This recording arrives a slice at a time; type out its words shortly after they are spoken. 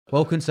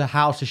Welcome to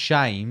House of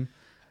Shame.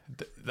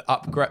 The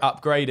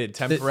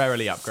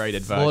temporarily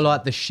upgraded version. Or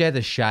like the Shed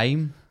of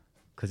Shame,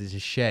 because it's a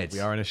shed. We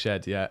are in a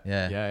shed, yeah.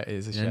 Yeah, it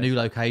is a in shed. a new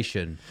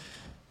location.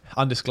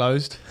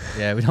 Undisclosed.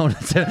 Yeah, we don't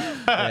want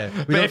to.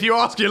 But if you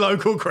ask your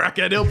local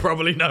crackhead, he'll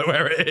probably know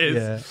where it is.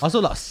 Yeah, I saw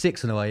like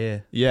 6 on the way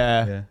here.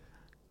 Yeah.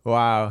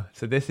 Wow.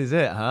 So this is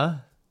it, huh?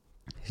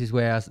 This is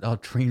where our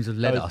dreams have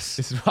led us.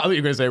 This is what you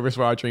were going to say. This is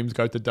where our dreams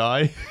go to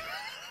die.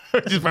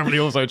 Which is probably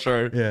also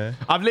true. Yeah.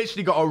 I've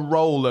literally got a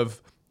roll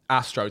of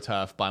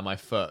AstroTurf by my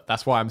foot.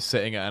 That's why I'm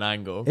sitting at an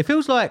angle. It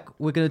feels like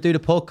we're going to do the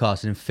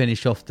podcast and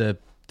finish off the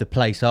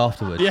place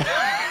afterwards. Yeah.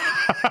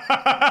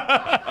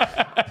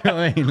 You know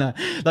what I mean?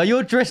 Like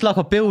you're dressed like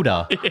a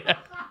builder. Yeah.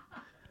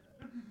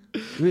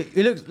 It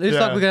looks like we're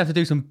going to have to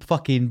do some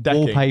fucking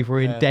Decking.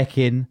 wallpapering,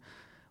 decking.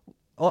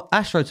 Oh,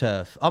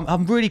 AstroTurf.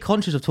 I'm really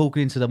conscious of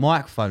talking into the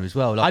microphone as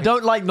well. Like, I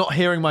don't like not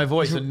hearing my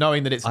voice and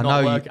knowing that it's I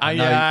not know working. I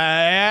know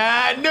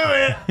I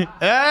knew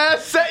it.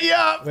 Set you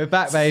up. We're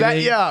back, baby.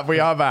 Set you up. We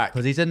are back.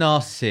 Because he's a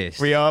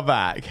narcissist. We are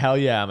back. Hell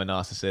yeah, I'm a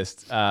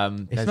narcissist.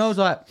 It smells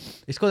like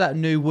it's got that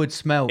new wood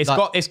smell. It's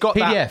like got PDF.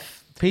 that.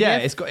 PDF. Yeah,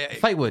 it's got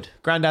fake wood.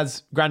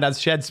 Granddad's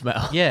shed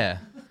smell. Yeah.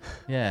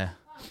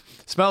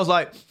 Smells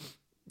like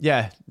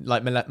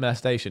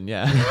molestation.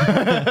 Yeah.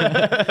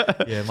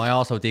 Yeah, my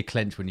arsehole did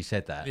clench when you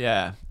said that.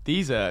 Yeah,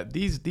 these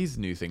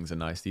new things are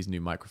nice. These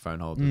new microphone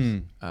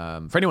holders.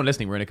 For anyone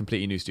listening, we're in a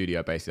completely new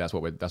studio. Basically, that's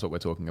what we're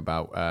talking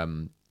about.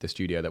 The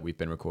studio that we've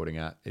been recording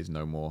at is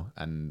no more,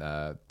 and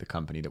the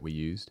company that we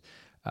used.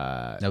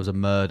 There was a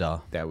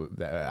murder.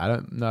 I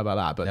don't know about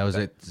that, but there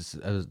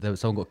was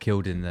someone got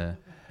killed in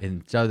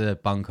the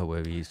bunker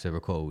where we used to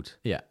record.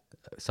 Yeah,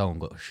 someone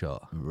got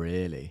shot.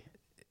 Really?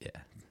 Yeah.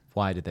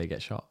 Why did they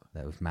get shot?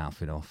 They was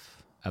mouthing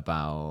off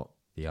about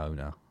the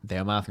owner. They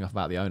were mouthing off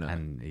about the owner,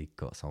 and he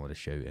got someone to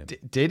shoot him.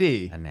 Did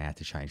he? And they had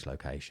to change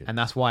location. And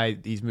that's why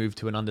he's moved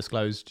to an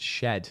undisclosed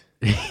shed.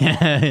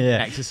 Yeah.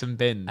 Next to some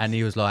bins. And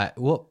he was like,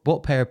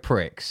 "What pair of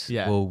pricks?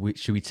 Yeah. Well,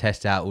 should we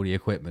test out all the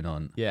equipment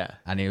on?" Yeah.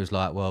 And he was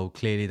like, "Well,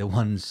 clearly the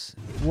ones.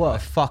 What a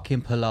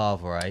fucking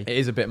palaver, eh? It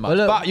is a bit much. Well,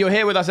 look, but you're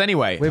here with us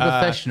anyway. We're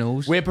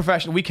professionals. We're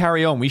professional. We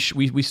carry on.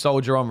 We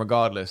soldier on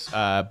regardless.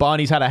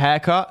 Barney's had a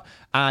haircut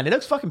and it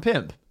looks fucking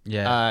pimp.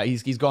 Yeah.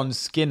 He's gone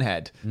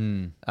skinhead.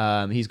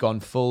 He's gone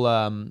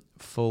full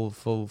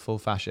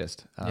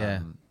fascist.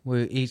 Yeah.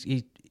 Well,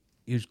 he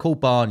was called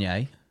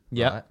Barnier.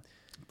 Yeah. Right?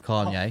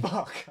 Kanye.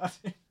 Oh, fuck.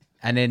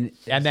 And then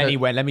he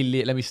went, let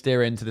me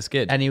steer it into the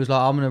skid. And he was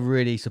like, "I'm going to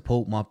really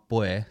support my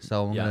boy,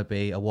 so I'm Yeah. going to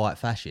be a white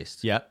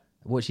fascist." Yeah.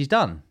 Which he's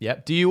done. Yeah.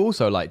 Do you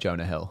also like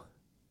Jonah Hill?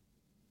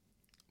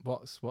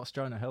 What's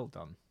Jonah Hill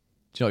done?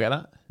 Do you not get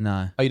that?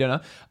 No. Oh, you don't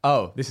know?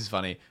 Oh, this is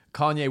funny.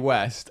 Kanye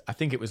West, I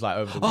think it was like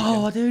over the weekend.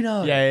 Oh, I do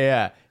know.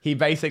 Yeah. He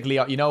basically,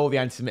 all the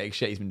anti-Semitic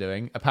shit he's been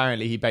doing.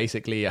 Apparently, he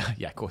basically,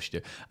 yeah, of course you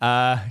do.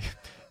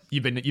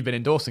 You've been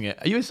endorsing it.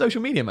 Are you a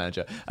social media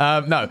manager?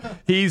 No.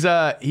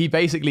 He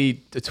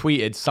basically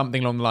tweeted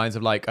something along the lines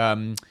of like,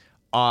 now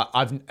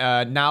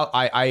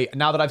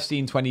that I've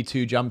seen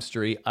 22 Jump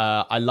Street,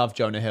 I love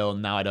Jonah Hill.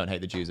 Now I don't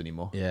hate the Jews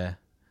anymore. Yeah.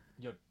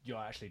 You're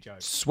actually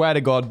joking. Swear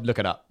to God, look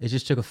it up. It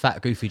just took a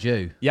fat, goofy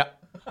Jew. Yep.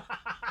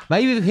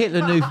 Maybe if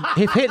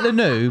Hitler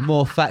knew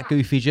more fat,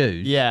 goofy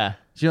Jews. Yeah.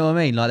 Do you know what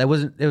I mean? Like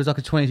there was like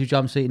a 22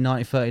 Jump Street in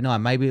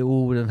 1939. Maybe it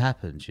all would have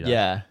happened. You know?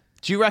 Yeah.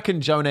 Do you reckon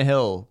Jonah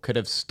Hill could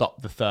have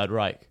stopped the Third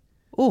Reich?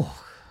 Oh.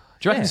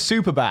 Do you reckon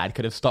Superbad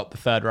could have stopped the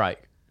Third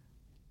Reich?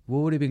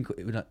 What would have been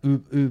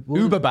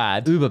Uber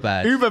bad. Uber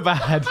bad. Uber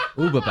bad.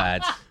 Uber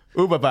bad.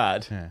 Uber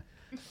bad. Yeah.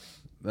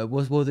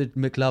 What did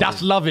McLovin?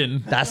 That's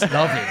loving. That's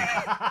loving.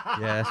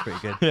 Yeah, that's pretty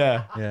good.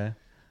 Yeah. Yeah.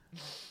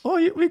 Oh,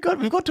 we've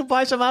got to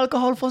buy some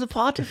alcohol for the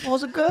party for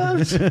the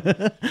girls.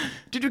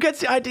 Did you get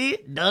the ID?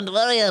 Don't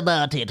worry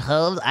about it,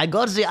 Holmes. I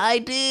got the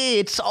ID.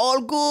 It's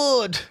all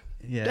good.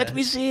 Yeah. Let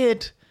me see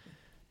it.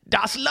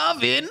 Das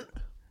loving?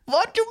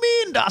 What do you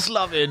mean, das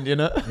loving? You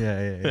know?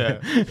 Yeah.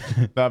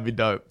 That'd be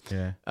dope.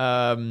 Yeah.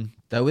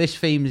 So this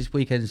theme this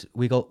weekend,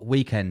 we got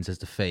weekends as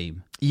the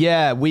theme.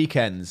 Yeah,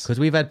 weekends. Because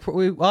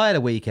I had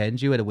a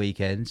weekend, you had a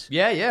weekend.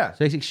 Yeah. So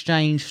let's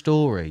exchange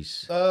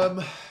stories.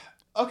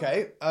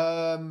 Okay.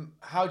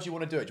 How do you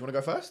want to do it? Do you want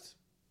to go first?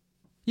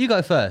 You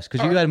go first,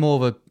 because you had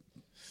more of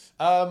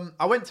a...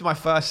 I went to my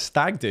first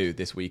stag do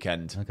this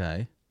weekend.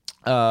 Okay.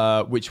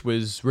 Which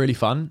was really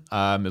fun.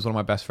 It was one of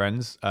my best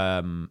friends,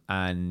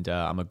 and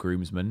I'm a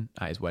groomsman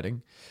at his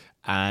wedding.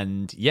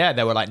 And yeah,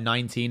 there were like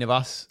 19 of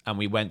us, and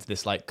we went to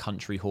this like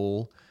country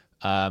hall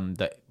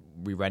that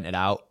we rented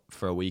out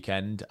for a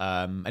weekend,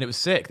 and it was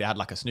sick. They had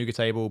like a snooker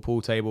table,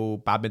 pool table,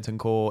 badminton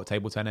court,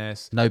 table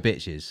tennis. No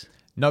bitches.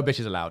 No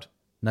bitches allowed.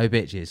 No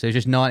bitches. So it's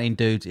just 19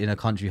 dudes in a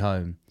country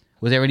home.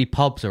 Was there any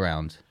pubs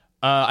around?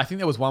 I think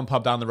there was one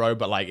pub down the road,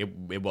 but like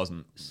it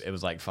wasn't. It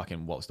was like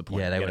fucking. What's the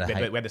point? Yeah, we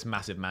had this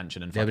massive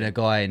mansion, and there been a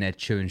guy in there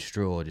chewing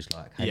straw, just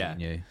like hating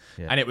you.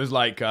 Yeah. And it was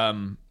like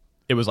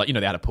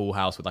they had a pool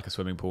house with like a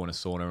swimming pool and a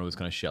sauna and all this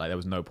kind of shit. Like there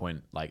was no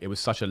point. Like it was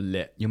such a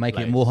lit. You're making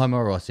place. it more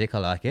homoerotic. I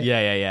like it.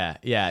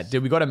 Yeah.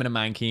 Dude, we got him in a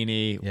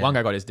mankini. Yeah. One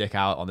guy got his dick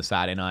out on the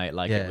Saturday night.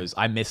 Like it was.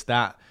 I missed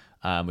that.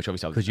 which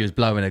obviously I was Because you was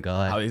blowing a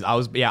guy.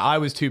 I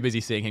was too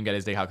busy seeing him get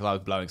his dick out because I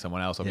was blowing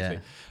someone else, obviously.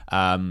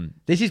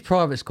 This is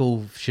private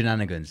school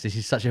shenanigans. This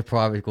is such a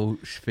private school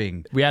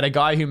thing. We had a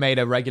guy who made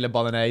a regular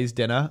bolognese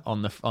dinner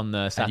on the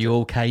Saturday. And you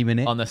all came in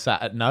it? On the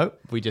Saturday. No,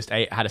 we just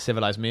had a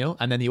civilized meal,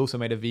 and then he also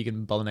made a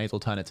vegan bolognese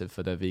alternative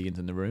for the vegans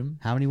in the room.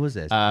 How many was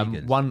there?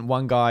 Vegans?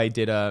 One guy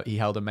he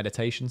held a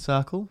meditation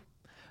circle.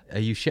 Are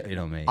you shitting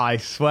on me? I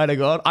swear to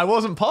God, I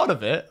wasn't part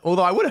of it,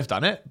 although I would have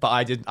done it, but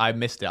I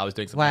missed it. I was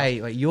doing something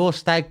else. Wait, your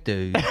stag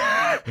do?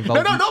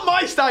 No, not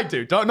my stag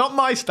do. Not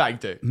my stag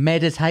do.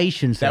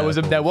 Meditation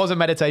circle. There was a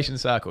meditation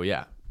circle,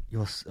 yeah.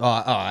 All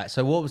right.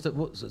 So what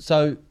was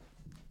so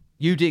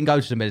you didn't go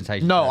to the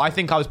meditation No, circle? I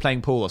think I was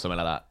playing pool or something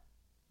like that.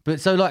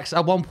 But so like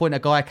at one point a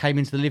guy came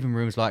into the living room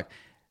and was like,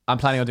 I'm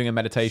planning on doing a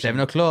meditation.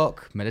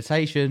 7:00,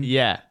 meditation.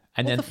 Yeah.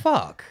 And What then the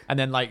fuck? And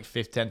then like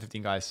 10,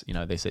 15 guys,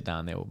 they sit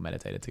down, they all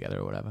meditated together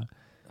or whatever.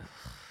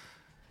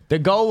 The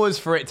goal was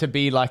for it to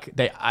be like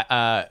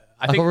I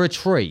Like think a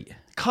retreat.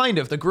 kind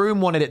of the groom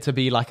wanted it to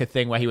be like a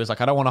thing where he was like,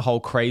 I don't want a whole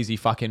crazy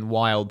fucking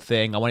wild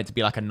thing. I want it to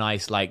be like a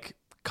nice like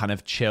kind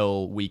of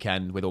chill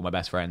weekend with all my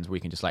best friends where we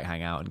can just like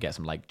hang out and get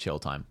some like chill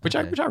time, which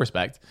I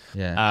respect.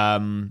 Yeah.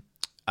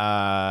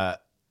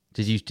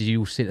 Did you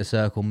all sit in a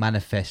circle,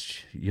 manifest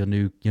your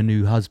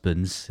new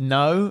husbands?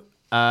 No,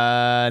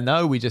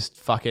 we just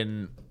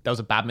fucking. There was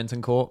a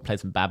badminton court. Played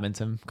some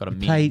badminton. Got a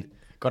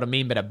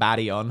mean bit of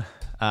baddie on.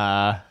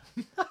 I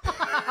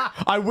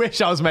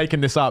wish I was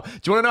making this up. Do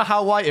you want to know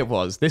how white it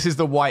was? This is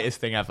the whitest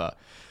thing ever.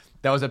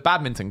 There was a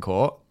badminton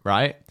court,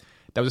 right?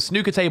 There was a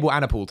snooker table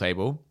and a pool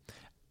table,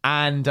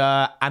 and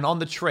on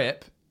the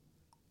trip,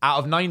 out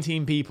of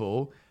 19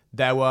 people,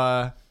 there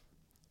were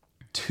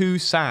 2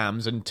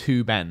 Sams and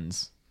 2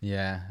 Bens.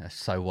 Yeah, that's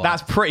so white.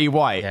 That's pretty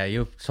white. Yeah,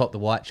 you'll top the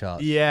white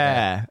chart.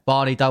 Yeah.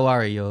 Barney, don't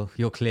worry,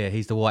 you're clear.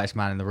 He's the whitest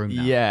man in the room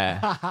now.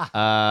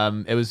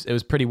 Yeah. It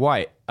was pretty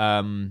white.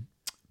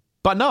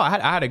 But no, I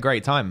had a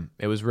great time.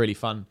 It was really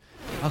fun.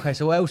 Okay,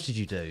 so what else did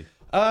you do?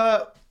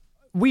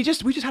 We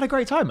just had a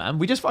great time, man.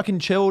 We just fucking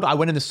chilled. I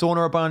went in the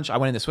sauna a bunch. I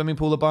went in the swimming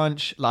pool a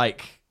bunch.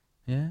 Like,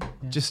 Yeah.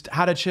 just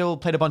had a chill.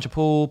 Played a bunch of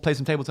pool. Played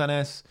some table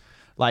tennis.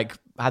 Like,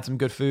 had some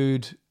good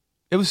food.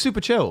 It was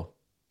super chill.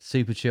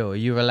 Super chill. Are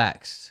you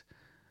relaxed?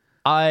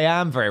 I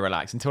am very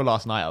relaxed. Until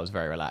last night, I was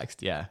very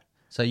relaxed. Yeah.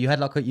 So you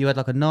had like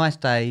a nice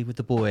day with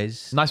the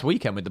boys. Nice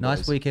weekend with the boys.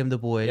 Nice weekend with the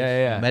boys.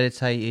 Yeah. You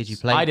meditated. You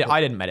played.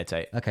 I didn't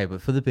meditate. Okay,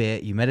 but for the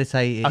bit, you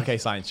meditated. Okay,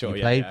 fine, sure.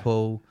 You played yeah.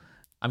 pool.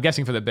 I'm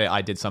guessing for the bit,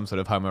 I did some sort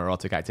of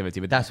homoerotic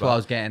activity with them That's as well. what I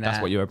was getting at.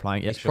 That's what you were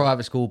applying. Yeah, It's sure.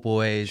 private school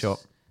boys. Sure.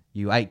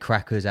 You ate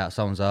crackers out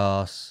someone's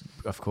ass.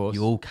 Of course.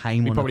 You all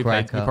came on a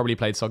cracker. We probably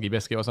played Soggy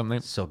Biscuit or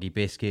something. Soggy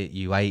biscuit.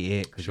 You ate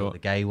it because you're the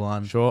gay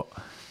one. Sure.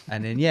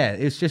 And then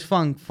it was just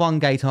fun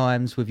gay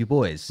times with your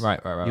boys. Right.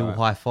 You all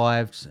high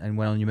fived and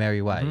went on your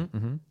merry way.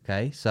 Mm-hmm.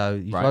 Okay, so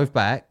you drove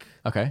back,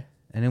 Okay.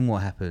 and then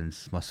what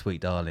happens, my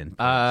sweet darling?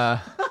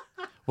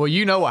 Well,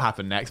 you know what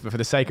happened next, but for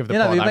the sake of the Yeah,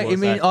 no, pod, but I will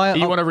mean, say-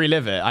 you want to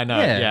relive it? I know.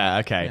 Yeah. Yeah.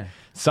 Okay. Yeah.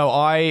 So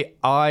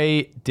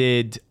I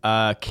did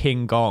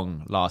King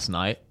Gong last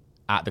night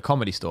at the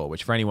Comedy Store,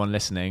 which for anyone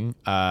listening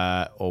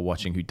or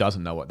watching who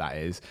doesn't know what that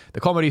is, the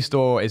Comedy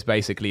Store is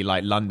basically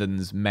like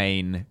London's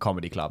main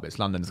comedy club. It's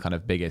London's kind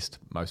of biggest,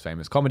 most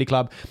famous comedy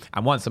club.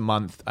 And once a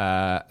month,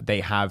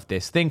 they have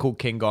this thing called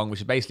King Gong,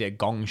 which is basically a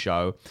gong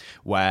show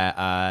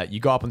where you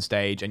go up on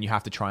stage and you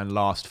have to try and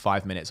last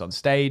 5 minutes on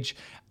stage.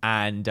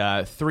 And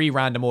 3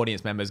 random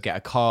audience members get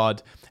a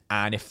card.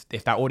 And if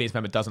that audience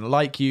member doesn't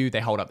like you, they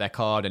hold up their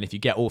card. And if you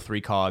get all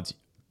 3 cards,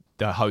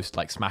 the host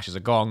like smashes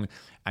a gong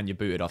and you're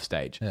booted off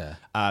stage.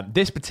 Yeah.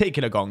 This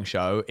particular gong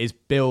show is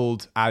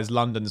billed as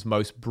London's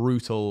most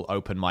brutal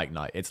open mic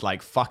night. It's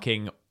like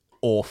fucking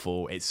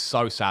awful. It's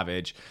so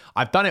savage.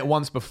 I've done it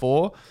once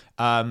before.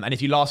 And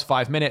if you last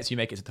 5 minutes, you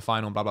make it to the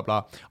final, blah, blah,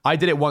 blah. I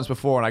did it once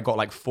before and I got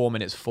like 4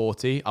 minutes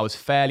 40. I was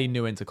fairly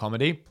new into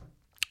comedy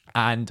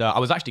and I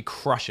was actually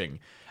crushing.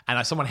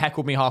 And someone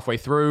heckled me halfway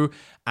through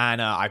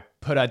and I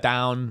put her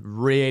down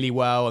really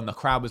well and the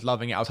crowd was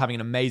loving it. I was having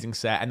an amazing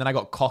set. And then I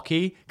got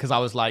cocky because I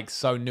was like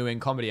so new in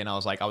comedy and I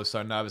was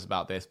so nervous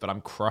about this, but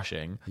I'm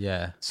crushing.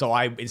 Yeah. So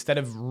instead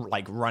of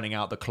like running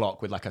out the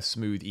clock with like a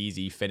smooth,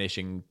 easy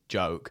finishing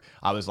joke,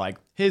 I was like,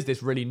 here's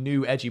this really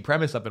new edgy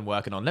premise I've been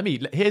working on.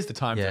 Here's the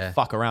time to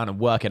fuck around and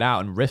work it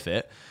out and riff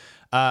it.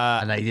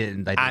 And they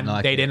didn't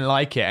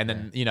like it. And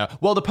then,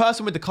 the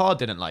person with the card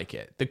didn't like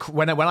it.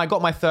 When I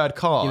got my 3rd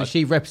card. Yeah,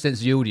 she represents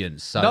the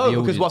audience. So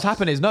no, because what's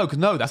happened is no,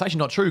 that's actually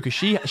not true. Because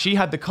she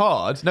had the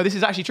card. No, this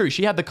is actually true.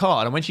 She had the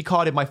card. And when she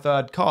carded my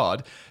 3rd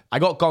card, I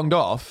got gonged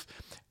off.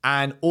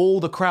 And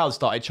all the crowd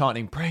started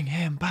chanting, "Bring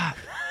him back."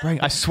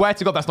 I swear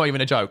to God, that's not even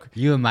a joke.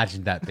 You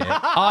imagined that bit.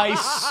 I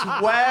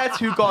swear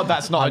to God,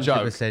 that's not a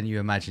joke. 100% you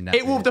imagined that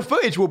bit. The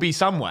footage will be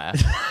somewhere.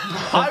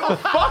 I will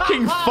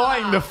fucking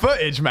find the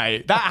footage,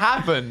 mate. That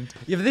happened.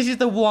 Yeah, but this is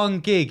the one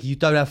gig you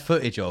don't have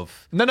footage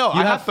of. No,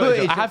 you I have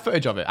footage. I have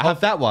footage of it.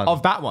 Of that one.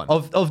 Of that one.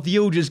 Of the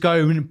audience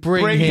going,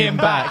 bring him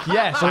back.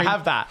 Yes, I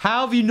have that.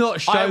 How have you not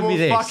shown me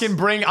this?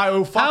 I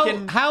will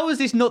fucking. How is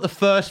this not the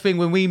first thing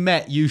when we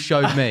met you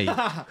showed me?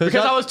 Because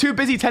I was too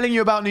busy telling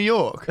you about New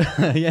York.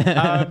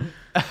 Yeah.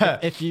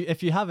 If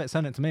you have it,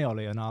 send it to me,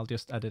 Ollie, and I'll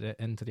just edit it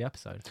into the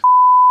episode.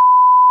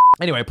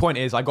 Anyway, point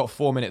is, I got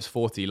 4 minutes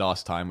 40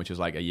 last time, which was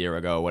like a year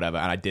ago or whatever,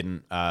 and I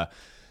didn't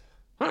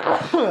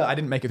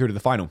make it through to the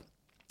final.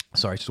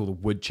 Sorry, just all the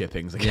wood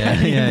chippings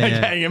again,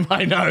 getting in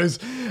my nose.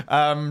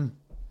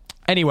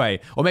 Anyway,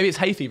 or maybe it's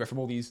hay fever from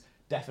all these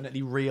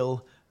definitely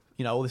real,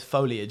 all this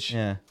foliage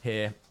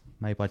here.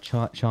 Made by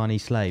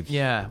Chinese slaves.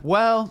 Yeah,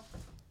 well,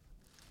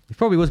 It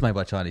probably was made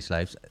by Chinese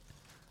slaves.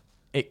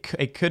 it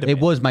could have It been.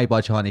 was made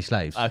by Chinese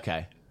slaves.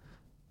 Okay.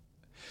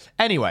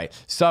 Anyway,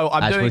 so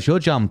As was your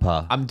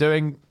jumper. I'm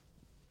doing...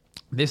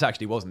 This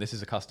actually wasn't. This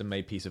is a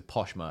custom-made piece of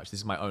posh merch. This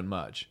is my own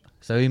merch.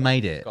 So who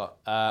made it?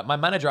 My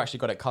manager actually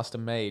got it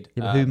custom-made.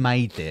 Yeah, but who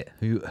made it?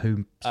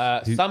 Who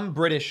Some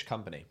British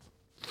company.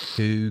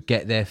 who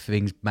get their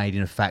things made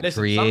in a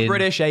factory? Some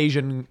British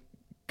Asian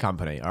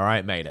company, all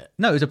right, made it.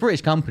 No, it was a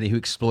British company who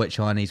exploit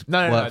Chinese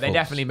No, workforce. they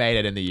definitely made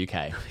it in the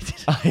UK.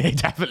 They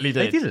definitely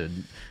did. They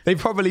didn't. They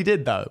probably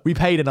did, though. We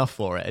paid enough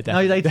for it.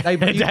 No, they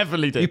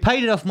definitely did. You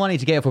paid enough money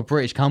to get it for a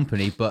British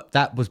company, but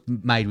that was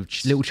made with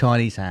little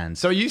Chinese hands.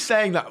 So are you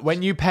saying that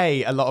when you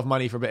pay a lot of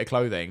money for a bit of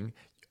clothing,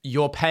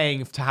 you're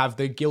paying to have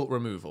the guilt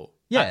removal?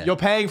 Yeah. You're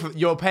paying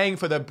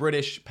for the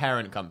British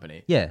parent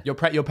company. Yeah. You're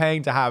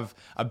paying to have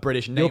a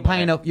British name.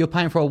 You're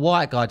paying for a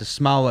white guy to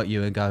smile at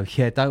you and go,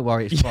 "Yeah, don't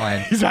worry, it's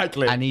fine."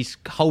 Exactly. And he's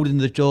holding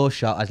the door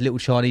shut as little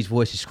Chinese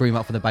voices scream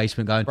up from the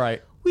basement, going,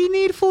 Right. "We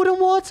need food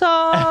and water."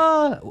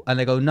 And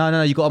they go,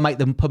 "No, you got to make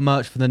them put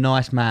merch for the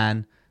nice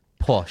man,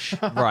 posh."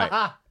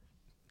 Right.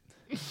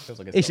 Feels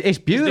like It's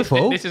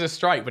beautiful. This is a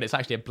strike, but it's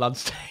actually a blood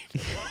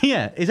stain.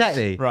 Yeah,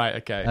 exactly. Right.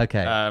 Okay.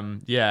 Okay.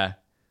 Yeah.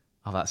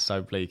 Oh, that's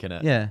so bleak, isn't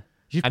it? Yeah,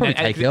 you should probably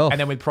take it off. And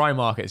then with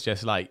Primark, it's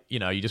just like, you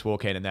just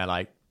walk in and they're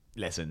like,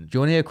 listen, Do you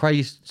want to hear a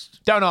crazy?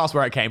 don't ask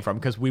where it came from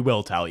because we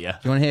will tell you. Do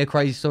you want to hear a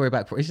crazy story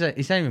about? It's not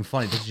even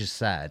funny. This is just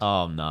sad.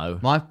 Oh, no.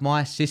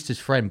 My sister's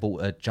friend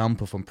bought a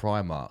jumper from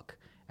Primark,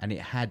 and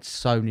it had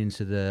sewn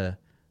into the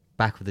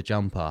back of the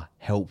jumper,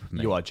 "Help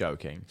me." You are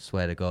joking.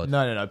 Swear to God.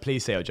 No.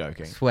 Please say you're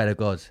joking. Swear to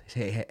God.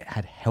 It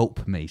had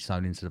 "Help me"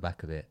 sewn into the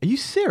back of it. Are you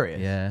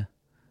serious? Yeah.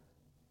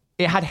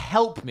 It had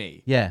 "help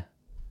me." Yeah.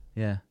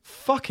 Yeah.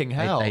 Fucking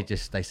hell. They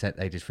just returned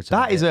They it. just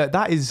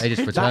They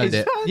just returned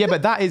it. Yeah,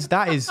 but but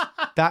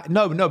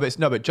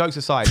jokes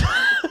aside.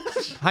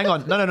 Hang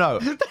on. No.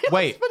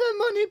 Wait.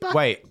 money back.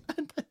 Wait.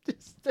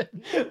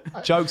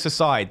 Jokes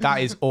aside,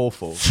 that is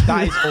awful.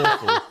 That is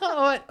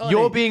awful.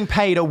 You're being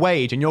paid a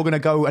wage and you're going to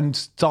go and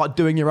start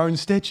doing your own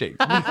stitching.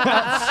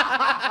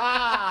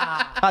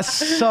 That's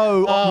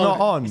so not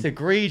on. It's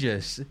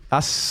egregious.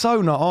 That's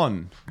so not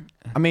on.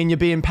 I mean, you're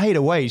being paid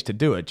a wage to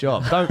do a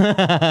job. Don't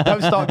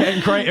start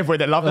getting creative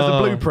with it, love. There's a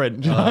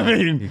blueprint. Do you know what I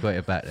mean? You got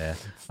your back there.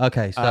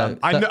 Okay, so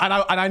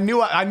I knew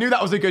that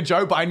was a good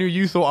joke, but I knew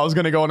you thought I was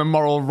going to go on a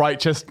moral,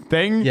 righteous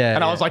thing. Yeah,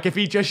 and I yeah. was like, if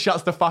he just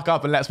shuts the fuck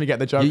up and lets me get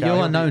the joke out, you're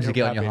he'll unknown be- to he'll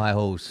get on be your happy. high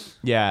horse.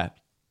 Yeah.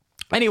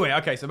 Anyway,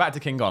 okay, so back to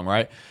King Kong,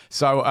 right?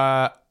 So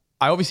I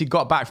obviously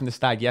got back from the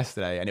stag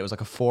yesterday, and it was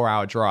like a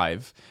 4-hour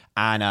drive,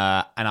 and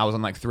I was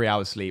on like 3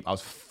 hours sleep. I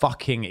was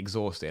fucking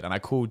exhausted, and I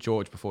called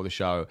George before the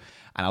show,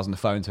 and I was on the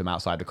phone to him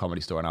outside the Comedy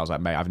Store, and I was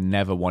like, mate, I've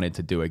never wanted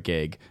to do a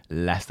gig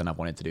less than I've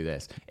wanted to do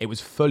this. It was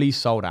fully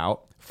sold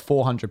out,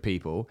 400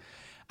 people.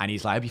 And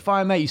he's like, "It'll be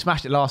fine, mate. You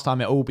smashed it last time.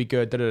 It'll all be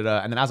good." And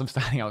then as I'm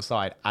standing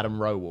outside, Adam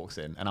Rowe walks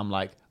in. And I'm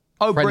like,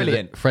 "Oh,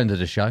 brilliant." Friend of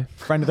the show.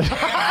 Friend of the...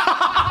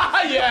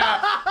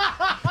 Yeah.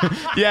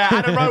 Yeah,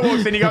 Adam Rowe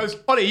walks in. He goes,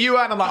 "Ollie, you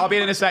out?" And I'm like, "I'll be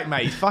in a sec,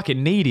 mate." He's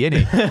fucking needy,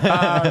 isn't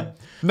he?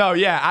 No,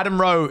 yeah,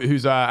 Adam Rowe,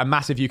 who's a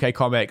massive UK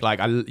comic. Like,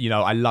 I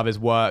love his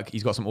work.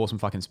 He's got some awesome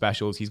fucking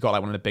specials. He's got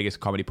like one of the biggest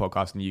comedy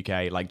podcasts in the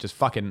UK. Like, just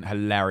fucking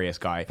hilarious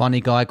guy.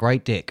 Funny guy,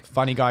 great dick.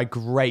 Funny guy,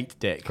 great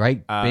dick.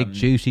 Great big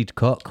juicy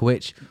cock,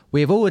 which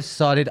we have always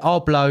decided I'll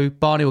blow.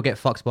 Barney will get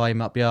fucked by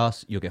him up the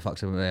arse. You'll get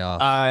fucked by the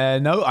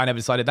arse. No, I never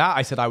decided that.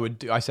 I said I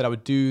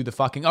would do the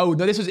fucking. Oh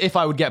no, this was if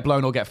I would get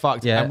blown or get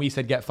fucked. Yeah. And we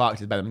said get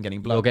fucked is better than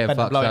getting blown. You're getting Better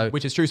than fucked, blowing, so-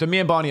 which is true. So me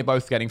and Barney are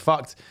both getting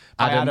fucked.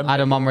 By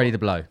Adam, I'm ready to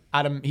blow.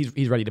 Adam,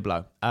 he's ready to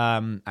blow.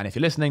 And if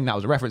you're listening, that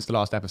was a reference to the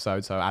last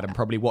episode. So Adam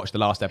probably watched the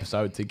last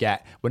episode to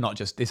get. We're not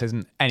just. This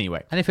isn't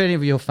anyway. And if any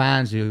of your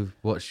fans who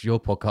watch your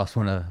podcast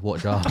want to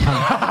watch our,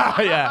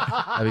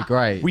 Yeah, that'd be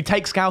great. we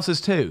take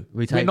Scousers too.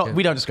 We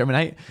don't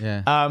discriminate.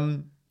 Yeah.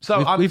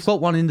 So We've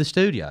got one in the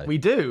studio. We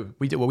do.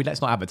 Well,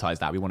 let's not advertise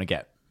that. We want to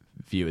get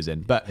viewers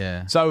in. But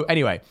Yeah. So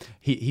anyway,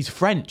 he's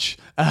French.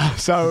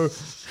 So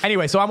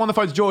I'm on the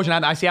phone to George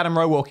and I see Adam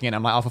Rowe walking in.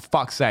 I'm like, oh, for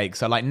fuck's sake.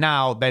 So like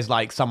now there's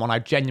like someone I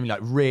genuinely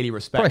like really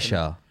respect.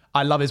 Pressure.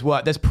 I love his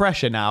work. There's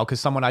pressure now because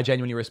someone I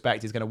genuinely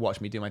respect is going to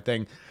watch me do my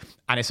thing.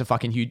 And it's a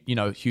fucking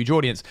huge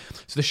audience.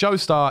 So the show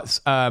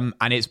starts and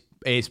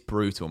it's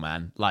brutal,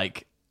 man.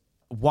 Like,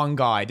 one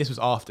guy, this was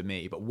after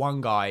me, but one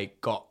guy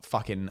got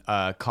fucking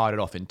carded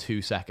off in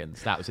 2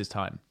 seconds. That was his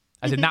time.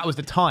 As in, that was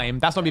the time.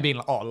 That's not me being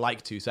like, oh,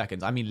 like 2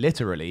 seconds. I mean,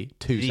 literally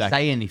 2 Did he seconds.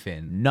 say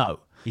anything? No.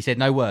 He said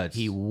no words.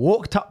 He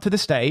walked up to the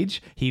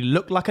stage. He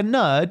looked like a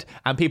nerd,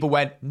 and people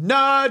went,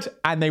 "Nerd!"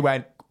 And they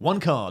went,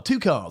 1 card, 2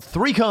 cards,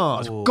 3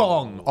 cards,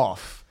 gong,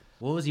 off.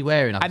 What was he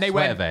wearing? Like And a they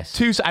sweater went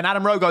vest. and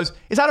Adam Rowe goes,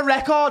 "Is that a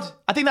record?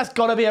 I think that's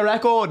gotta be a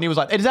record." And he was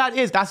like,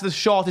 that's the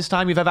shortest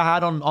time you've ever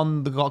had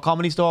on the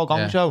Comedy Store Gong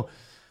Yeah. Show.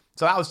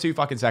 So that was 2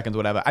 fucking seconds or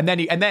whatever. And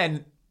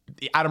then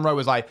Adam Rowe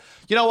was like,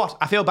 "You know what?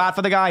 I feel bad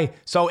for the guy.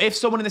 So if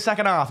someone in the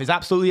second half is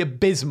absolutely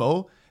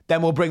abysmal,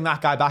 then we'll bring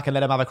that guy back and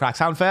let him have a crack.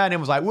 Sound fair?" And he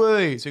was like,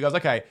 "Woo!" So he goes,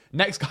 "Okay."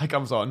 Next guy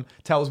comes on,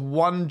 tells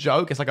one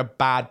joke. It's like a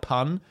bad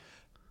pun.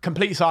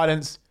 Complete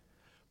silence.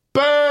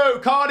 Boo!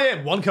 Card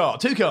in. 1 card,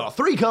 2 card,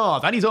 3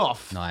 cards, and he's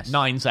off. Nice.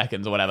 9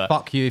 seconds or whatever.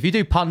 Fuck you. If you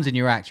do puns in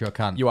your act, you're a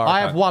cunt. You are a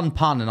I cunt. have one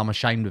pun and I'm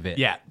ashamed of it.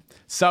 Yeah.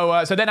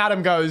 So then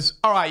Adam goes,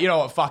 "All right, you know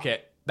what? Fuck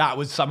it. That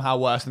was somehow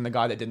worse than the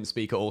guy that didn't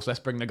speak at all. So let's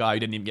bring the guy who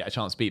didn't even get a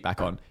chance to speak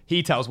back on."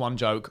 He tells one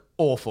joke,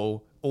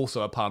 awful,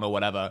 also a pun or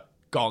whatever.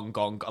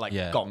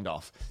 Gonged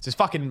off. So there's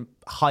fucking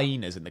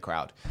hyenas in the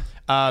crowd.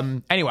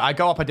 Anyway, I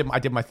go up. I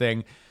did my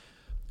thing.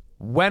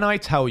 When I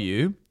tell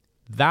you,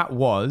 that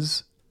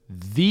was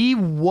the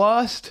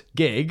worst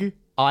gig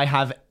I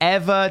have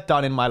ever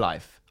done in my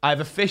life. I've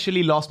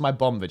officially lost my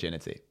bomb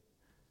virginity.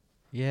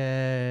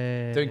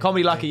 Yeah. Doing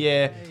Comedy Like a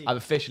Year, I've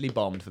officially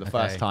bombed for the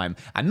first time.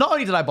 And not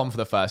only did I bomb for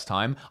the first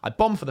time, I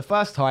bombed for the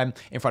first time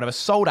in front of a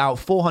sold-out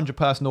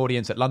 400-person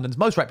audience at London's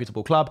most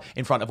reputable club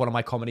in front of one of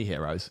my comedy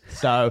heroes.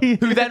 So,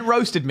 who then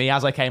roasted me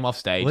as I came off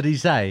stage. What did he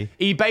say?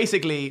 He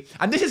basically,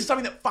 and this is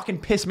something that fucking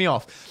pissed me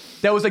off.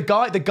 There was the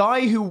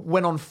guy who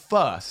went on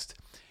first.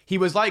 He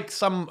was like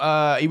some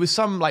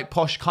like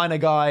posh kind of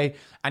guy,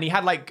 and he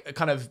had like a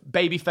kind of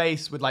baby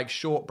face with like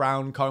short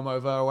brown comb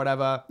over or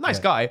whatever. Nice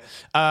guy.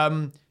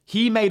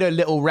 He made a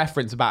little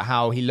reference about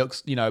how he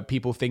looks,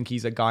 people think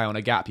he's a guy on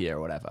a gap year or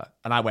whatever.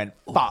 And I went,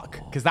 fuck,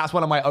 because that's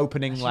one of my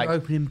opening, your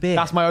opening bit.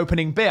 That's my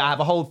opening bit. I have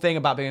a whole thing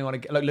about being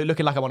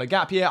looking like I'm on a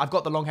gap year. I've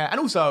got the long hair. And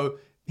also,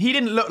 he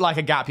didn't look like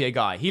a gap year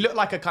guy. He looked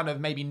like a kind of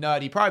maybe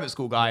nerdy private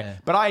school guy. Yeah.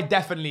 But I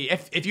definitely,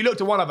 if you looked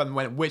at one of them and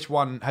went, which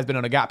one has been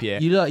on a gap year?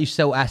 You look like you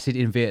sell acid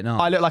in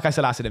Vietnam. I look like I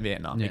sell acid in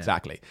Vietnam,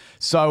 exactly.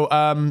 So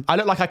I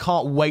look like I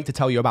can't wait to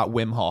tell you about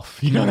Wim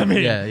Hof. You know what I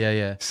mean?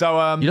 Yeah.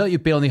 So you look like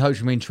you've been on the Ho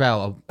Chi Minh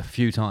Trail a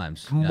few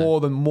times.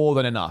 More than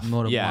enough.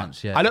 More than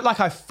once, yeah. I look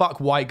like I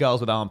fuck white girls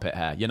with armpit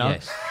hair,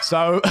 Yes.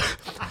 So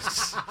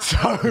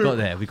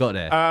We got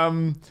there.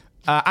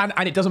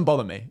 And it doesn't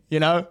bother me,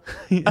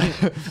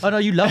 Oh no,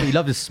 you love it. You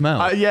love the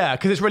smell. Yeah,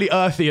 because it's really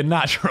earthy and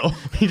natural.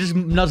 You're just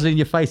nuzzling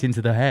your face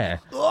into the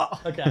hair.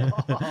 Okay.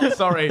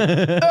 Sorry.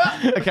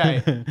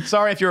 Okay.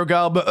 Sorry if you're a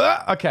girl,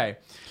 but okay.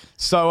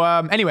 So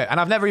anyway, and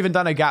I've never even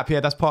done a gap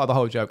year. That's part of the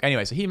whole joke.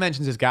 Anyway, so he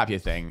mentions his gap year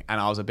thing,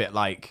 and I was a bit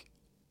like,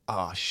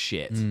 oh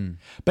shit.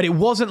 But it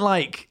wasn't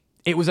like,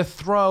 it was a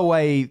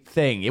throwaway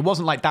thing. It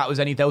wasn't like there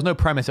was no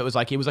premise. It was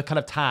like, it was a kind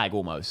of tag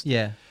almost.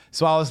 Yeah.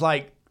 So I was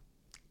like,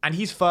 and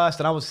he's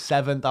first and I was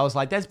 7th. I was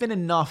like, there's been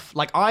enough.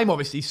 Like, I'm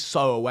obviously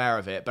so aware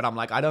of it, but I'm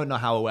like, I don't know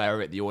how aware of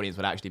it the audience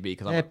would actually be.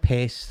 Because They're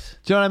pissed.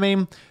 Do you know what I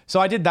mean?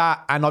 So I did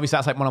that. And obviously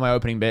that's like one of my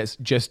opening bits.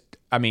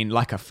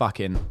 Like a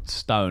fucking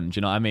stone. Do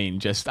you know what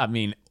I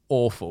mean?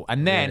 Awful.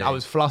 And then Really? I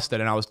was flustered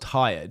and I was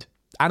tired.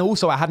 And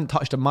also I hadn't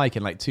touched a mic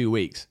in like 2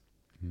 weeks.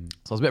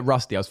 So I was a bit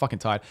rusty. I was fucking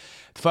tired.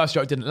 The first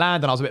joke didn't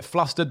land and I was a bit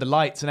flustered, the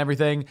lights and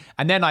everything.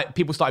 And then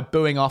people started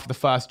booing after the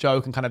first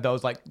joke and kind of there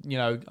was like,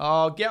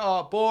 oh, get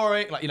up,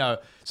 boring.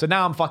 So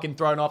now I'm fucking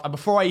thrown off. And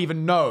before I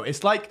even know,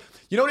 it's like,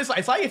 you know what it's like?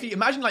 It's like if you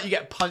imagine like you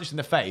get punched in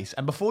the face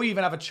and before you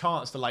even have a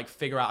chance to like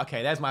figure out,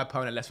 okay, there's my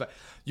opponent, it's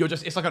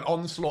like an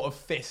onslaught of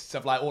fists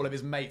of like all of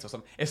his mates or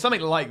something. It's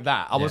something like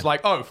that. I was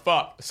like, oh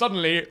fuck.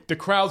 Suddenly the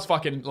crowd's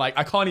fucking like,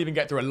 I can't even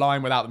get through a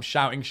line without them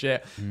shouting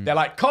shit. They're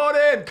like, card,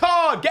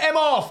 get him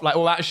off. Like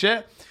all that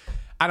shit.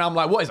 And I'm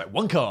like, what is it?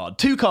 1 card,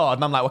 2 card.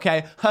 And I'm like,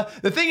 okay.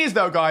 The thing is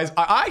though, guys,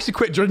 I actually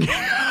quit drinking.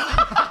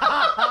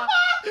 I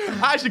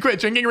actually quit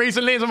drinking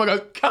recently. And someone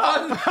goes,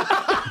 cunt.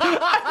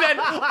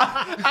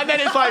 and then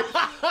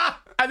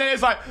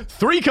it's like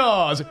 3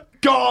 cards,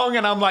 gong.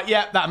 And I'm like,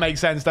 yeah, that makes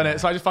sense, doesn't it?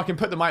 So I just fucking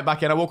put the mic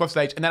back in. I walk off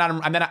stage, and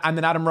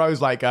then Adam Rowe's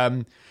like,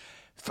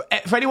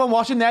 for anyone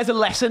watching, there's a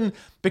lesson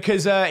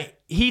because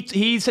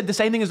he said the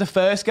same thing as the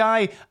first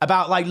guy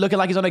about like looking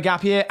like he's on a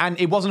gap year, and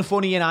it wasn't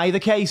funny in either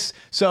case.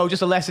 So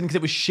just a lesson because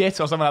it was shit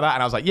or something like that.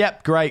 And I was like,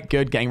 yep, great,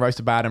 good, getting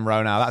roasted by Adam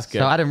Rowe now. That's good.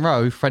 So Adam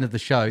Rowe, friend of the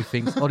show,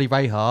 thinks Ollie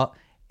Rayhart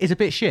is a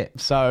bit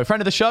shit. So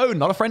friend of the show,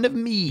 not a friend of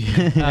me.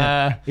 He's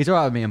all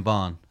right with me and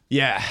Barn.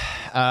 Yeah,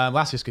 well,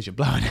 that's just because you're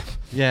blowing him.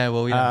 Yeah,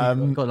 well,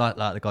 you've got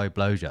like the guy who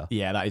blows you.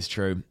 Yeah, that is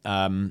true.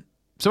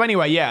 So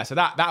anyway, yeah, so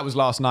that was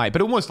last night,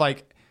 but almost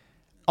like,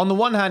 on the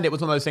one hand, it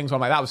was one of those things where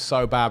I'm like, that was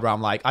so bad, where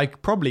I'm like, I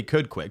probably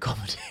could quit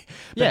comedy.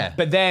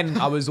 But then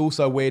I was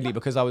also weirdly,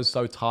 because I was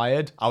so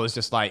tired, I was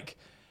just like,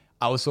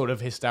 I was sort of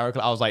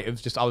hysterical. I was like,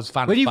 I was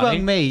fan. When you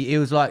rang me, it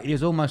was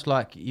almost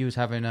like you was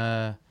having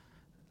a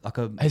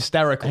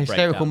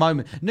hysterical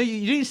moment. No,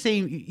 you didn't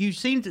seem. You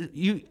seemed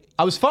to.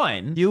 I was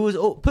fine. You was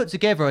all put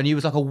together, and you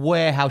was like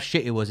aware how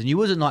shit it was, and you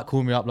wasn't like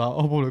calling me up like,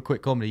 "I want to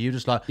quit comedy." You were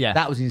just like,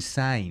 that was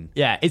insane.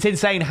 Yeah, it's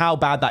insane how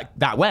bad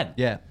that went.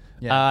 Yeah.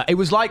 It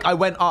was like I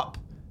went up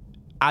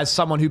as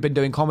someone who'd been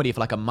doing comedy for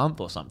like a month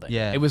or something.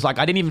 Yeah. It was like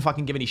I didn't even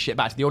fucking give any shit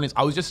back to the audience.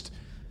 I was just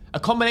a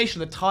combination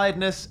of the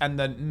tiredness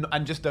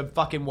and just the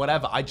fucking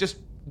whatever. I just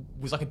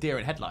was like a deer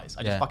in headlights.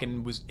 I just Yeah.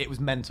 fucking it was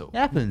mental. It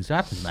happens,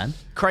 man.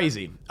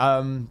 Crazy.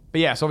 But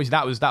yeah, so obviously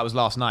that was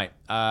last night.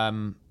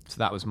 So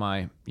that was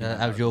my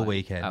That was your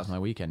weekend. That was my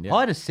weekend, yeah.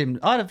 I had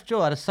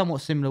a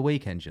somewhat similar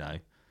weekend, you know.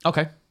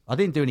 Okay. I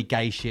didn't do any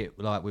gay shit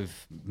like with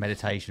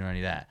meditation or any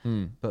of that.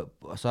 But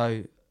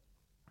so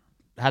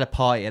I had a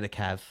party at the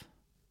Cav.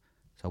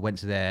 So I went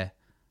to there,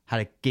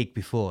 had a gig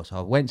before. So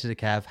I went to the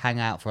Cav, hang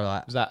out for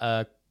like Was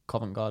that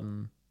Covent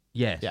Garden?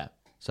 yes. Yeah.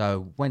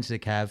 So went to the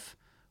Cav,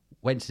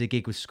 went to the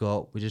gig with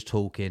Scott, we're just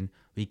talking.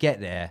 We get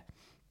there,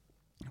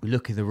 we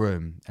look in the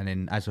room, and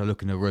then as I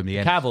look in the room,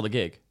 Cav or the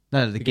gig?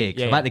 No, the gig.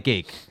 yeah, So I'm yeah. at the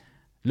gig,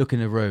 look in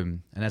the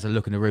room, and as I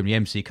look in the room, the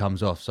MC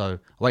comes off. So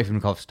I wait for him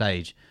to come off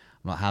stage.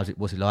 I'm like,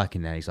 what's it like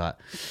in there? He's like,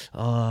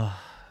 oh,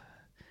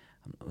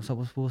 so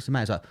what's the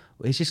matter?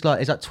 It's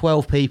like, it's like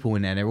 12 people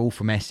in there, and they're all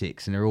from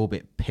Essex, and they're all a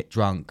bit pit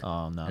drunk.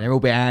 Oh, no. And they're all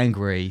a bit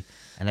angry,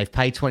 and they've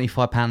paid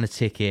 £25 a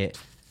ticket.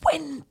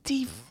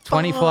 25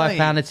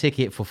 £25 a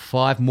ticket for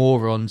 5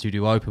 morons who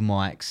do open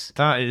mics.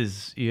 That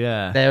is,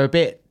 yeah. They're a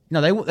bit,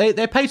 no, they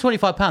pay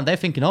 £25. They're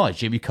thinking, oh,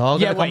 Jimmy Carr.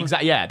 Yeah, well,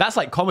 exactly. Yeah, that's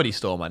like Comedy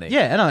Store money.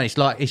 Yeah, I know. It's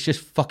like, it's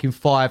just fucking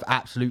 5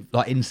 absolute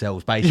like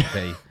incels,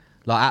 basically,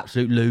 like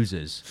absolute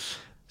losers.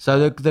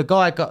 So the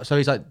guy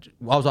he's like,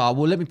 I was like,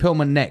 well, let me put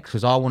him on next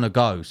because I want to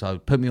go. So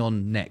put me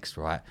on next,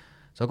 right?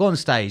 So I go on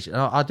stage and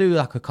I do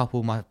like a couple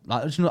of my,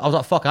 like, I was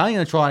like, fuck, I ain't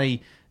gonna try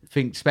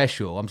anything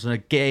special. I'm just gonna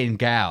get in,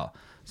 get out.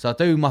 So I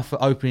do my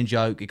opening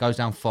joke, it goes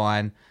down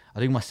fine. I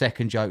do my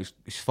second joke,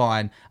 it's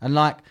fine. And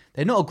like,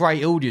 they're not a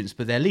great audience,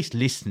 but they're at least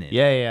listening.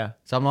 Yeah.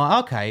 So I'm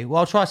like, okay, well,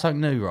 I'll try something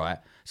new, right?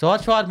 So I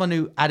tried my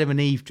new Adam and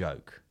Eve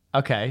joke.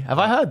 Okay. Have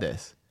I heard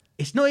this?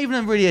 It's not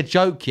even really a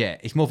joke yet.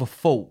 It's more of a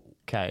thought.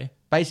 Okay.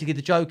 Basically,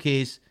 the joke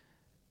is,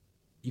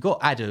 you got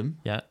Adam,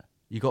 Yeah.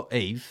 you got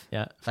Eve,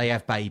 Yeah. they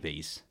have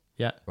babies,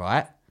 Yeah.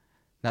 right?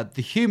 Now,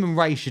 the human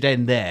race should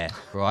end there,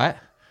 right?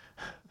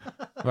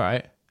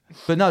 Right.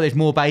 But no, there's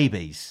more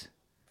babies.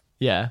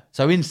 Yeah.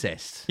 So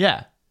incest.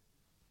 Yeah.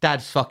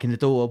 Dad's fucking the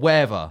daughter,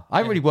 whatever. I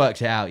haven't really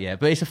worked it out yet,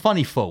 but it's a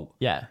funny thought.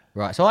 Yeah.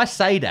 Right, so I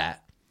say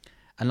that,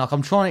 and like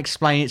I'm trying to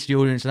explain it to the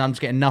audience, and I'm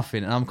just getting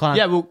nothing, and I'm kind of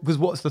Yeah, well, because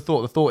what's the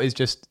thought? The thought is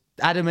just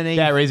Adam and Eve.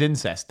 there is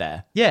incest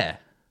there. Yeah.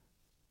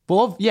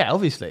 Well, yeah,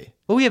 obviously.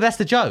 Well, yeah, that's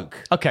the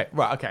joke. Okay,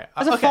 right, okay.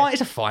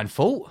 It's a fine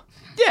thought.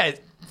 Yeah,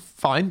 it's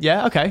fine.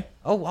 Yeah, okay.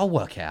 I'll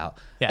work it out.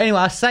 Yeah. Anyway,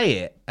 I say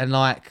it, and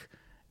like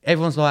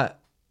everyone's like,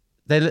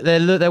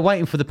 they're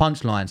waiting for the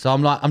punchline. So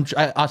I'm like,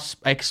 I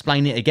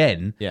explain it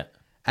again. Yeah.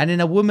 And then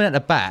a woman at the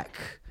back,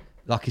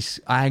 like this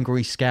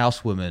angry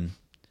Scouse woman.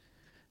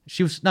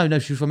 She was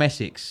she was from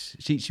Essex.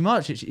 She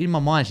in my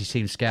mind she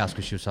seemed Scouse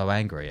because she was so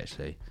angry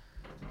actually.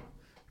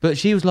 But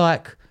she was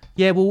like,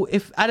 yeah, well,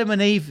 if Adam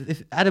and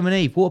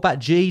Eve, what about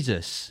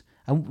Jesus?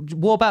 And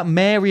what about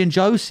Mary and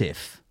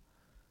Joseph?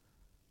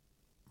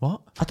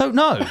 What? I don't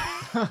know.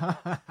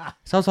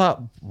 So I was like,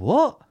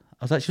 what?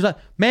 She was like,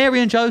 Mary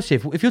and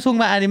Joseph. If you're talking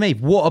about Adam and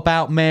Eve, what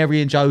about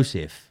Mary and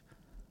Joseph?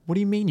 What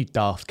do you mean, you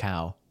daft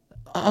cow?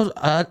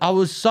 I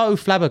was so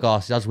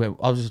flabbergasted. I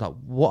was just like,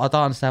 what? I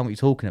don't understand what you're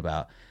talking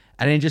about.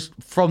 And then just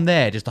from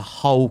there, just the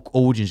whole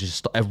audience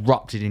just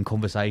erupted in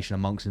conversation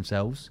amongst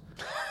themselves.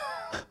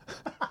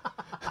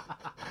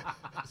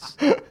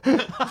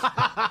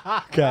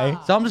 Okay.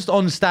 So I'm just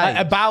on stage.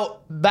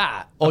 About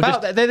that? Or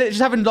they're just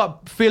having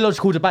like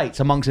theological debates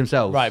amongst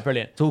themselves. Right,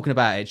 brilliant. Talking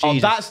about it. Oh,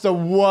 Jesus. that's the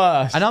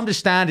worst. And I'm just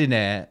standing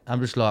there.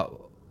 I'm just like,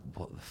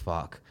 what the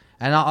fuck?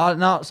 And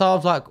so I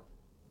was like,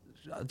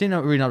 I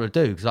didn't really know what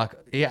to do because like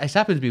it's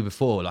happened to me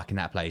before, like in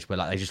that place where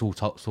like they just all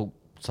start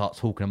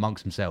talking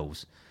amongst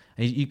themselves.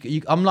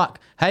 And I'm like,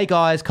 hey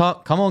guys,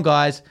 come on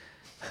guys,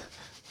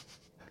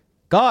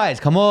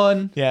 come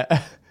on.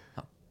 Yeah.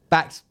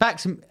 Back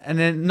some, and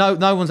then no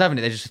one's having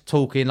it. They're just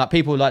talking. Like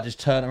people like just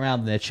turn around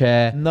in their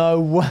chair.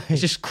 No way.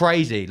 It's just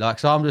crazy. Like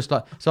so, I'm just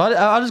like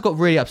I just got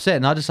really upset,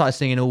 and I just started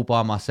singing all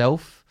by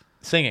myself.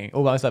 Singing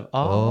all by myself.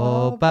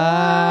 All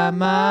by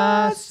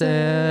myself.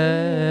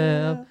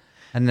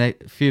 And a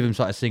few of them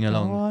started singing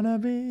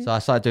along. So I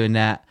started doing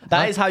that.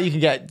 That is how you can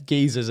get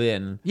geezers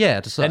in.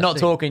 Yeah, just They're not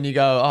talking. You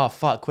go, oh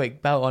fuck,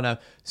 quick belt on a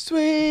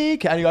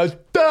sweet, and he goes,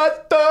 da,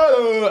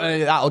 da,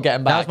 and that'll get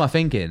him back. That was my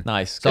thinking.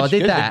 Nice. So Good- I did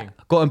good that, thinking.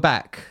 got him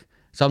back.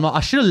 So I'm like, I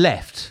should have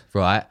left,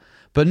 right?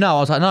 But no, I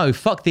was like, no,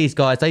 fuck these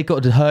guys. They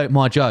got to hurt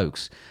my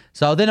jokes.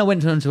 So then I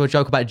went into a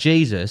joke about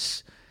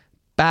Jesus.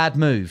 Bad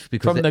move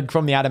because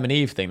From the Adam and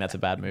Eve thing. That's a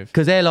bad move.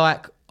 they're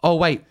like, oh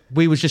wait,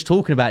 we was just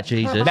talking about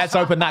Jesus. Let's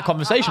open that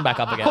conversation back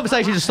up again.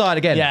 Conversation just started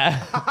again.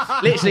 Yeah.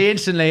 Literally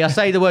instantly, I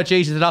say the word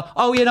Jesus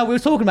and we were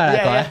talking about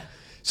that guy.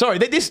 Sorry,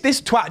 this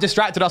twat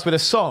distracted us with a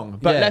song,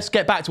 but Yeah. let's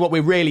get back to what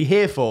we're really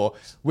here for,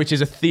 which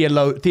is a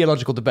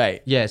theological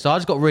debate. Yeah, so I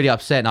just got really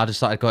upset and I just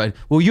started going,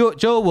 well, do you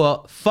know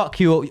what? Fuck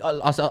you.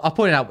 I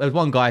pointed out, there was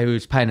one guy who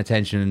was paying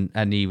attention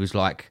and he was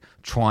like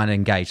trying to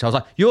engage. So I was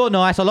like, you're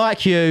nice. I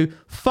like you.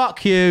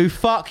 Fuck you.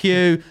 Fuck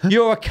you.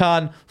 You're a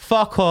cunt.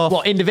 Fuck off.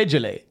 What,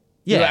 individually?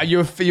 Yeah.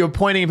 You're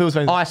pointing in people's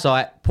faces.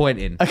 Eyesight,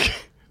 pointing. Okay.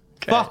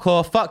 Fuck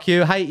off. Fuck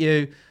you. Hate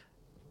you.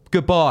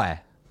 Goodbye.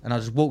 And I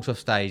just walked off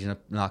stage and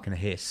like in a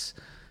hiss.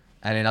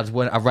 And then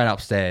I ran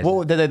upstairs.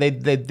 What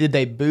did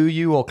they boo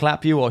you or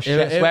clap you or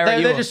swear at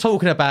you? They're just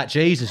talking about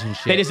Jesus and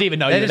shit. They didn't even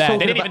know you were there.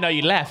 They didn't even know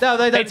you left. No,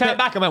 they turned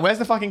back and went, "Where's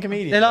the fucking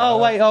comedian?" They're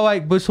like, oh wait,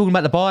 we're talking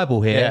about the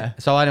Bible here. Yeah.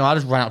 So anyway, I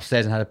just ran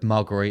upstairs and had a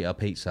margarita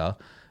pizza.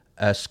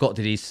 Scott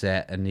did his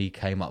set and he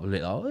came up with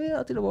it like, oh yeah,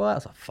 I did it all right. I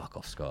was like, fuck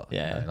off, Scott.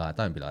 Yeah. You know, like,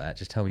 don't be like that.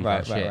 Just tell me Right,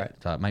 about shit. right.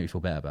 So, make me feel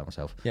better about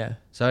myself. Yeah.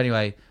 So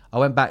anyway, I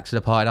went back to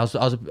the party and I was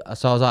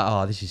like,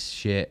 oh, this is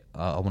shit.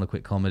 I want to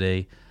quit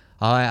comedy.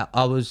 I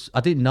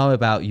didn't know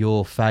about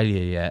your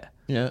failure yet.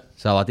 Yeah.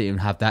 So I didn't even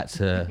have that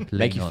to Make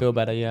lean you on. feel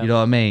better, yeah. You know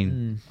what I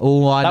mean?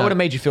 That That would have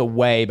made you feel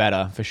way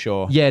better for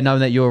sure. Yeah, knowing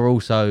that you're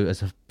also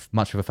as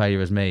much of a failure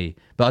as me,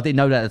 but I didn't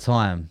know that at the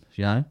time.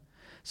 You know,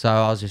 so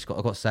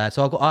I got sad.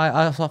 So I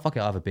was like, fuck it,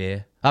 I'll have a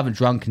beer. I haven't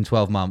drunk in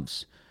 12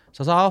 months,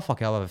 so I was like, oh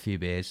fuck it, I'll have a few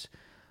beers.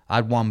 I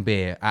had one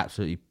beer,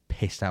 absolutely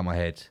pissed out of my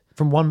head,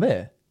 From one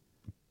beer.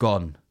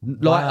 gone.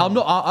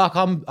 Like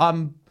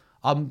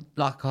I'm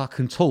like I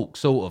can talk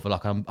sort of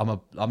like I'm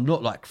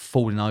not like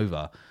falling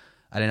over,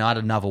 and then I had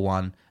another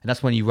one, and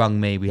that's when you rung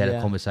me. We had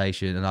a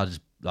conversation, and I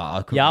just like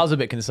I couldn't. Yeah, I was a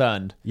bit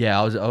concerned. Yeah,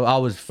 I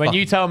was. When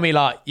you tell me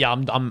like, yeah,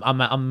 I'm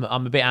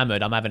a bit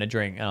hammered. I'm having a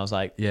drink, and I was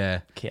like,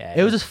 yeah, okay.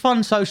 It was a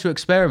fun social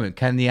experiment.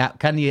 Can the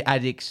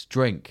addicts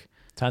drink?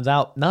 Turns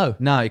out, no.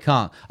 No, you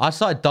can't. I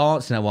started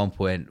dancing at one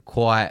point.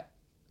 Quite.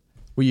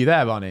 Were you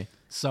there, Barney?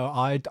 So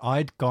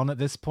I'd gone at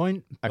this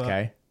point. But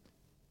Okay.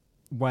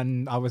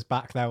 when I was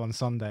back there on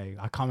Sunday,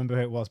 I can't remember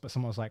who it was, but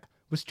someone was like,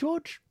 was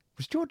George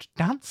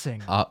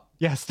dancing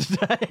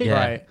yesterday? Yeah.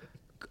 Right.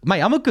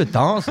 Mate, I'm a good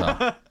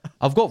dancer.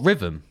 I've got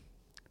rhythm.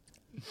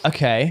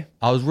 Okay.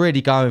 I was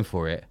really going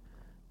for it.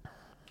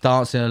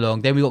 Dancing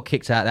along. Then we got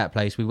kicked out of that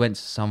place. We went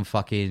to some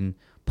fucking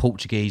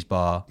Portuguese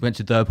bar. We went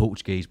to the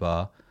Portuguese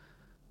bar.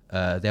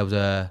 There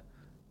was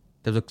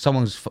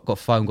someone's got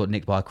phone got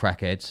nicked by a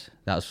crackhead.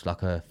 That was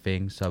like a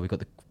thing. So we had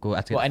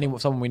to get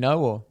Someone we know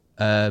or?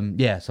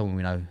 yeah, someone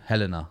we know,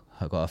 Helena,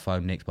 got her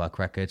phone nicked by a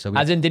crackhead. So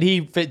As in, did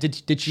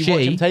she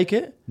watch him take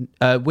it?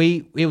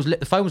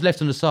 the phone was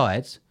left on the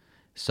sides,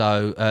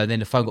 so then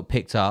the phone got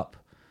picked up,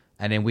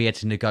 and then we had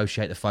to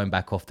negotiate the phone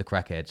back off the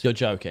crackhead. You're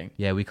joking.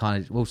 Yeah, we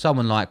kind of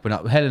someone like went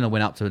up. Helena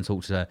went up to her and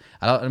talked to her,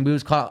 and we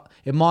was kind of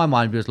in my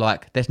mind we was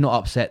like, let's not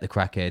upset the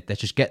crackhead. Let's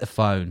just get the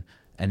phone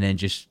and then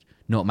just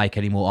not make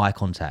any more eye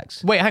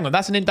contacts. Wait, hang on.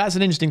 That's an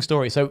interesting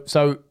story.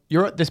 So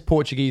you're at this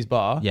Portuguese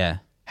bar. Yeah,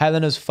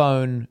 Helena's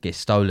phone gets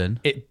stolen.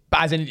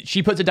 As in,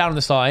 she puts it down on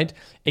the side.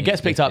 It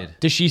gets picked up. lifted.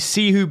 Does she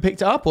see who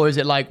picked it up, or is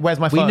it like, where's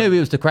my We phone? knew it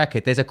was the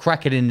crackhead. There's a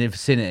crackhead in the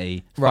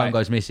vicinity. Phone Right.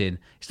 goes missing.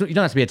 You don't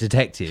have to be a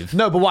detective.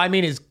 No, but what I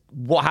mean is,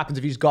 what happens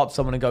if you just go up to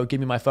someone and go, "Give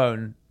me my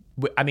phone"?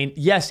 I mean,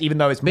 yes, even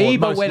though it's more Bieber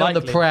most went likely.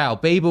 on the prowl.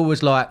 Bieber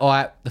was like, all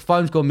right, the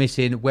phone's gone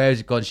missing. Where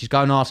is it gone? She's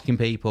going asking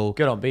people.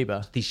 Good on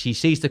Bieber. She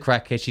sees the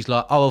crackhead. She's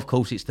like, oh, of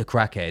course it's the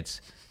crackheads.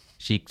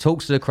 She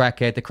talks to the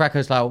crackhead. The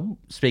crackhead's like,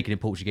 speaking in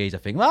Portuguese, I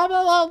think.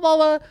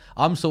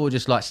 I'm sort of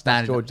just like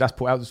standing. George, that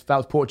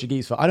was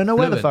Portuguese. I don't know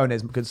where the Fluent. phone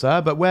is, good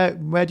sir, but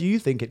where do you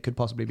think it could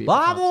possibly be?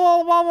 I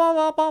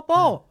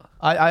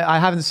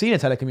haven't seen a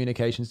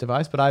telecommunications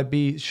device, but I'd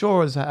be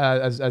sure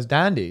as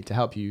dandy to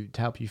help you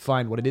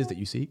find what it is that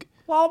you seek.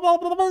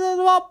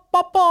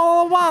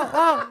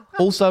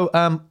 Also,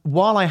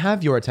 while I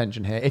have your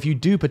attention here, if you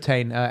do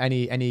pertain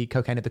any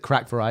cocaine of the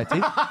crack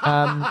variety,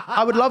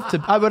 I would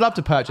love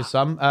to purchase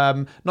some.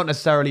 Not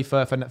necessarily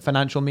for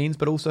financial means,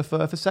 but also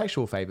for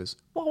sexual favors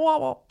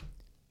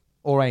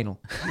or anal.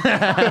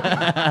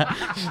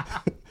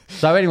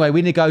 So anyway,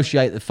 we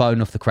negotiate the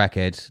phone off the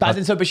crackhead.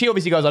 But she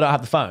obviously goes, "I don't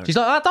have the phone." She's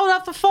like, I don't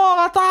have the phone.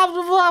 I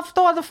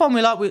don't have the phone.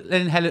 We're like,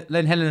 then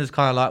Helena's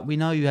kind of like, we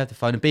know you have the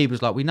phone. And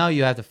Bieber's like, we know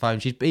you have the phone.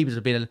 Bieber's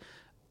been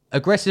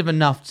aggressive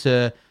enough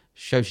to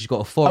show she's got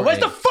authority. Where's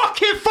the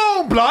fucking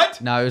phone, blood?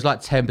 No, it was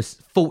like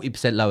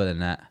 40% lower than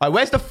that.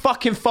 Where's the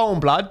fucking phone,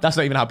 blood? That's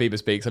not even how Bieber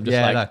speaks. I'm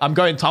just I'm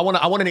going to. I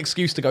want an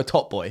excuse to go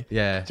top boy.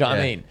 Yeah, Do you know what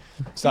I mean?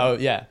 So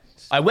yeah.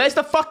 Where's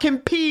the fucking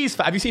peas?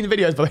 Have you seen the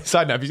videos?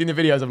 Side note, have you seen the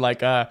videos of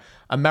like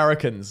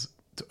Americans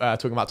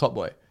talking about Top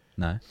Boy?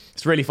 No.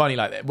 It's really funny.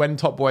 Like when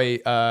Top Boy,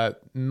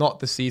 not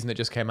the season that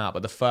just came out,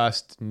 but the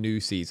first new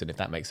season, if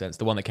that makes sense,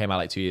 the one that came out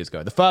like 2 years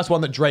ago, the first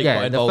one that Drake got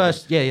Yeah,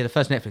 involved in. the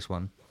first Netflix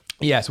one.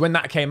 Yeah, so when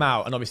that came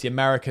out, and obviously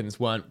Americans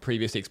weren't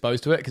previously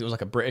exposed to it because it was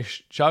like a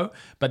British show,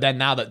 but then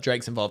now that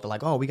Drake's involved, they're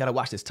like, oh, we got to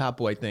watch this Top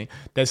Boy thing.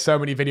 There's so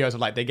many videos of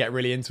like, they get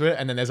really into it,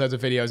 and then there's loads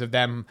of videos of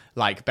them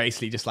like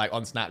basically just like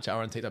on Snapchat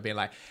or on TikTok being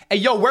like, hey,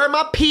 yo, where are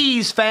my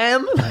peas,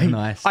 fam?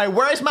 Nice. Like,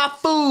 where's my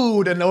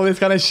food? And all this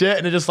kind of shit,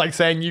 and they're just like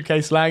saying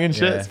UK slang and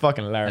shit. Yeah. It's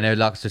fucking hilarious. And they're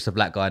like just a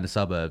black guy in the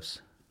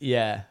suburbs.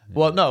 Yeah.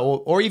 Well, no,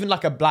 or even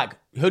like a black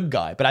hood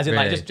guy, but as in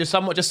Really? like just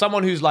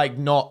someone who's like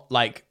not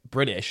like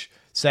British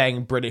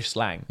saying British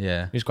slang.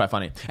 Yeah. It's quite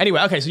funny.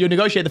 Anyway, okay, so you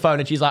negotiate the phone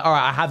and she's like, all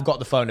right, I have got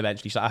the phone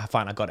eventually. She's like,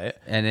 fine, I got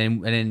it. And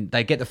then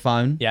they get the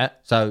phone. Yeah.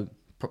 So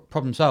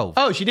problem solved.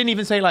 Oh, she didn't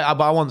even say like,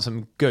 but I want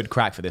some good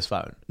crack for this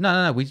phone.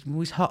 No.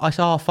 It's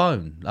our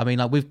phone. I mean,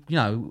 like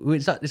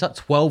it's like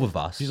 12 of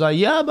us. She's like,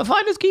 yeah, but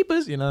finders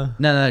keepers, you know.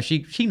 No.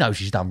 She knows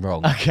she's done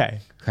wrong. Okay.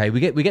 Okay, we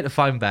get the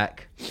phone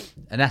back,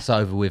 and that's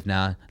over with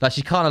now. Like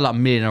she's kind of like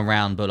milling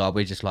around, but like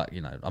we're just like,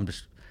 I'm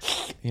just,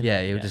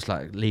 you're just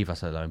like, leave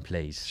us alone,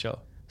 please. Sure.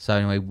 So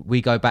anyway,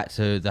 we go back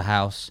to the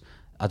house.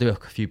 I do a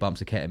few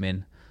bumps of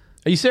ketamine.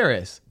 Are you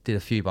serious? Did a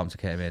few bumps of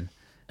ketamine.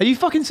 Are you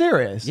fucking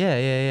serious?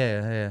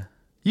 Yeah.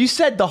 You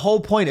said the whole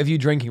point of you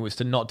drinking was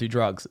to not do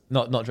drugs,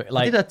 not drink.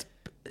 Like,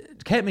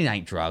 ketamine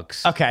ain't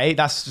drugs. Okay,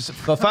 that's just,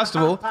 first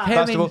of all,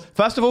 verifiably,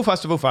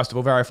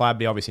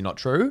 obviously not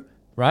true,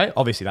 right?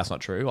 Obviously, that's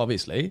not true.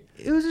 Obviously,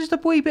 It was just a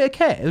wee bit of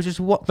ket. It was just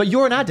what. but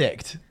you're an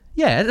addict.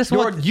 Yeah,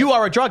 You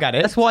are a drug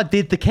addict. That's why I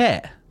did the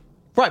ket.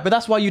 Right, but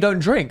that's why you don't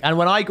drink. And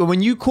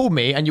when you called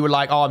me and you were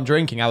like, "Oh, I'm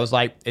drinking," I was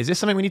like, "Is this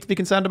something we need to be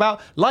concerned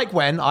about?" Like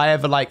when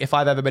if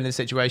I've ever been in a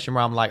situation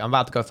where I'm like, "I'm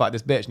about to go fuck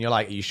this bitch," and you're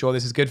like, "Are you sure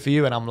this is good for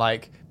you?" And I'm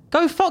like,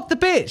 Go fuck the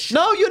bitch.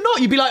 "No, you're not."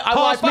 You'd be like,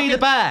 Pass me the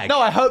bag. No,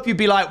 I hope you'd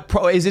be like,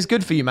 "Is this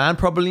good for you, man?"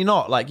 Probably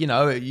not. Like,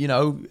 have you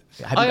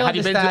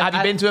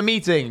been to a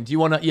meeting? Do you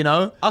want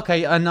to,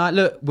 Okay, and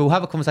look, we'll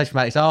have a conversation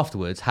about this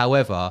afterwards.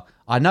 However,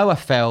 I know I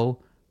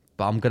fell,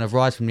 but I'm gonna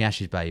rise from the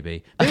ashes,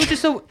 baby.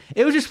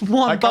 It was just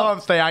one. I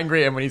can't stay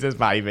angry at him when he says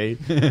baby,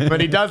 but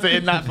he does it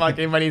in that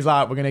fucking when he's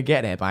like, "We're gonna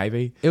get there,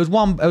 baby." It was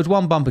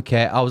one bumper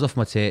ket. I was off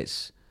my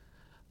tits,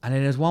 and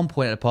then there's one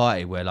point at the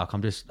party where like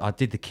I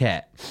did the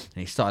ket,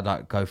 and it started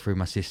like go through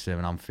my system,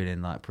 and I'm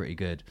feeling like pretty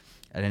good,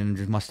 and then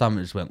just my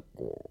stomach just went.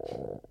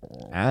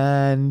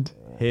 And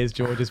here's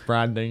George's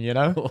branding, and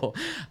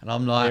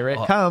I'm like, here it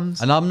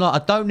comes, and I'm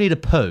like, I don't need a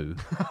poo.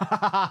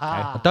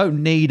 I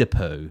don't need a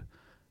poo.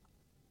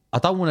 I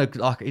don't want to,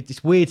 like,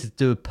 it's weird to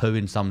do a poo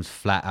in someone's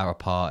flat at a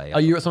party.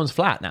 Are you at someone's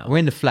flat now? We're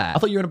in the flat. I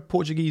thought you were in a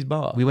Portuguese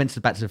bar. We went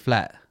back to the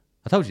flat.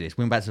 I told you this.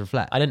 We went back to the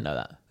flat. I didn't know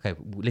that. Okay,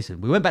 listen.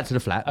 We went back to the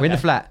flat. We're in the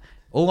flat.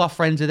 All our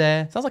friends are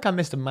there. Sounds like I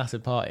missed a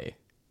massive party.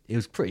 It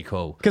was pretty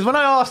cool. Because when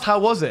I asked how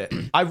was it,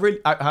 I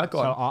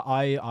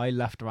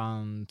left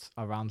around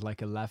like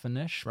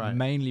 11ish, Right.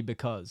 mainly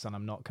because, and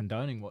I'm not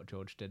condoning what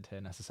George did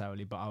here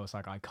necessarily, but I was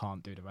like, I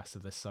can't do the rest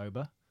of this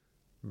sober.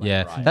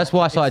 Yeah, right. that's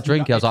why I started It's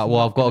drinking. I was not- like, it's well,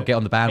 not I've got to gonna- get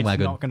on the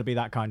bandwagon. It's not going to be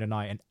that kind of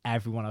night, and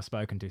everyone I've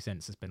spoken to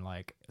since has been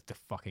like, the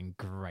fucking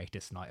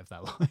greatest night of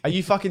their life. Are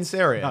you fucking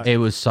serious? It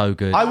was so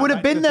good. I would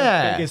have been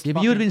there. Yeah,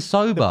 but you would have been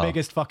sober. The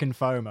biggest fucking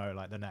FOMO,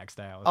 like the next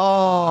day. I was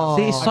Oh,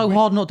 See, it's so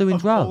hard not doing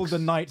of all drugs. the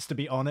nights to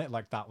be on it,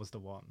 like that was the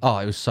one. Oh,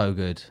 it was so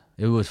good.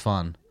 It was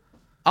fun.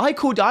 I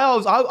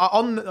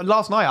on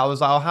last night. I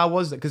was like, "Oh, how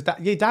was it?" Because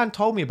Dan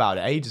told me about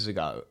it ages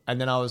ago, and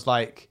then I was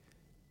like,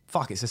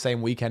 "Fuck, it's the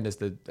same weekend as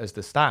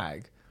the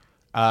stag."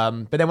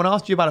 But then when I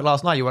asked you about it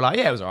last night, you were like,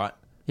 "Yeah, it was all right."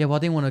 Yeah, well, I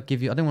didn't want to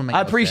give you. I didn't want to make.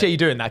 I you appreciate upset. you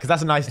doing that because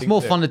that's a nice thing. It's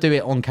more to do. fun to do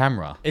it on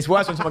camera. It's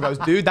worse when someone goes,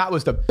 "Dude, that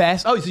was the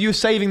best." Oh, so you were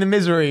saving the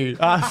misery.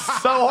 So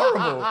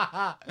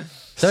horrible.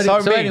 So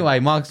mean. anyway,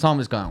 my time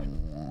was going.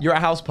 You're at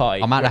a house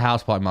party. I'm at a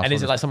house party. And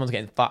is it like someone's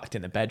getting fucked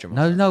in the bedroom?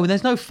 No,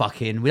 there's no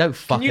fucking. We don't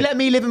fuck. Can you let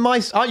me live in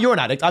my? Oh, you're an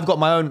addict. I've got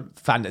my own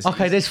fantasy.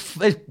 Okay, there's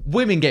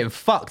women getting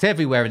fucked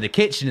everywhere in the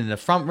kitchen, in the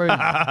front room,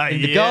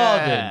 in the Yeah,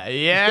 garden.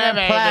 yeah, They're getting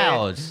baby.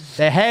 ploughed.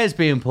 Their hair's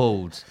being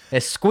pulled. They're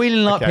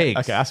squealing like Okay,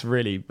 pigs.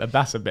 okay,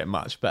 that's a bit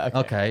much, but okay.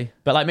 Okay.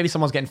 But like maybe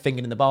someone's getting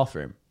fingered in the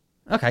bathroom.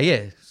 Okay,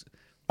 yeah.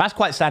 That's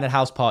quite standard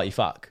house party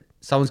fuck.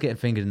 Someone's getting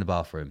fingered in the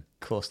bathroom.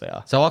 Of course they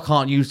are. So I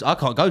can't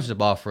go to the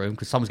bathroom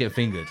because someone's getting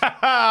fingered.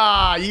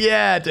 Ah,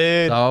 yeah,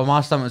 dude. So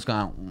my stomach's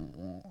going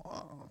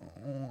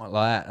like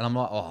that, and I'm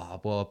like, oh,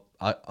 well,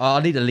 I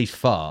need at least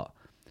fart.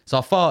 So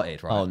I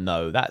farted, right? Oh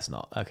no, that's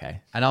not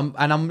okay. And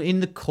I'm in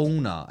the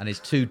corner, and there's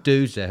two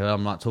dudes there who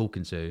I'm like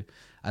talking to,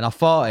 and I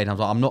farted. And I was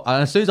like, I'm not.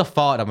 And as soon as I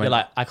farted, I You're went,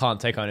 like, I can't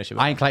take ownership.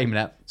 I ain't claiming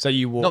that. So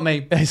you walk. Not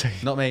me.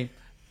 Not me.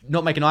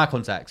 Not making eye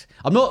contact.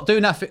 I'm not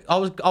doing that. I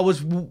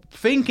was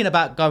thinking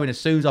about going as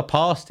soon as I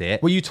passed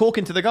it. Were you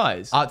talking to the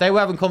guys? They were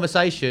having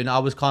conversation. I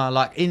was kind of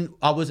like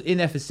I was in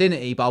their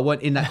vicinity, but I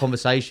wasn't in that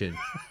conversation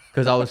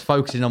because I was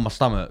focusing on my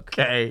stomach.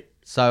 Okay.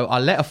 So I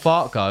let a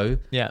fart go.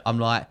 Yeah. I'm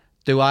like,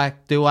 do I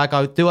do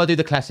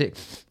the classic?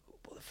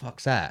 What the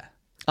fuck's that?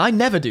 I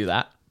never do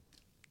that.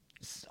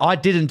 I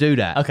didn't do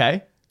that.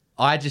 Okay.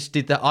 I just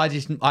did that. I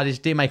just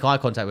didn't make eye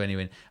contact with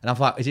anyone, and I'm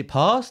like, is it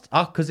passed?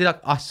 Because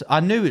I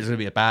knew it was gonna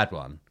be a bad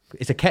one.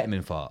 It's a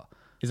ketamine fart.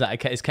 Is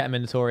ketamine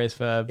notorious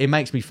for? It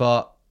makes me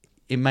fart.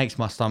 It makes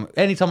my stomach.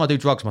 Anytime I do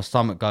drugs, my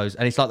stomach goes,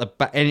 and it's like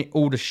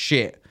all the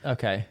shit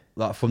Okay.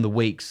 like from the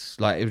weeks,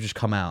 like it would just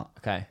come out.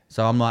 Okay.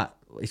 So I'm like,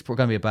 it's probably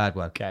gonna be a bad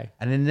one. Okay.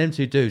 And then them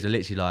two dudes are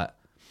literally like,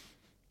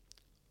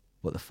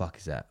 what the fuck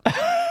is that?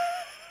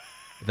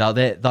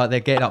 they're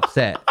getting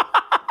upset.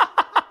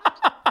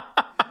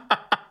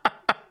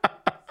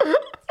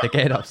 They're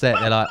getting upset.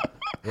 They're like,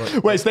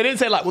 what? Wait, so they didn't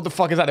say like, what the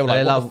fuck is that? They were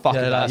like, what the fuck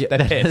is that?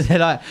 They're pissed.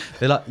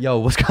 They're like, yo,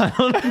 what's going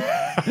on?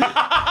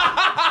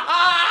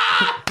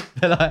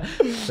 they're like,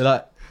 it's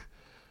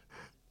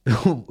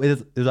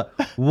like,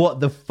 what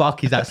the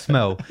fuck is that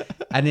smell?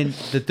 And then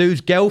the dude's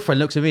girlfriend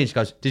looks at me and she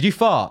goes, did you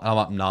fart? And I'm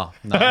like, no,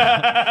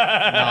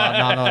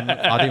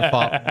 I didn't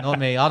fart. Not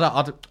me.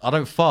 I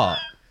don't fart.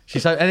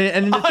 She's so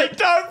and I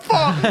don't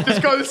fart.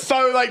 Just goes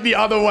so like the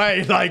other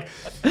way. Like,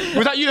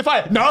 was that you the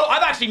fire? No,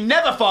 I've actually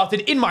never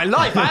farted in my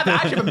life. I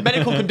actually have a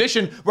medical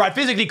condition where I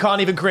physically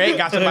can't even create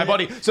gas in my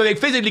body, so they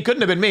physically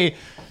couldn't have been me.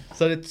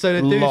 So the dude's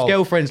Lol.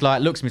 girlfriend's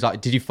like looks at me, he's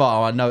like, "Did you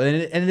fart?" Oh, I know.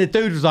 And the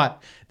dude was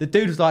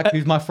like,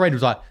 who's my friend,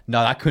 was like,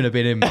 "No, that couldn't have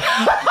been him."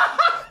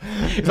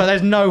 It's like,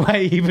 there's no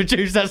way he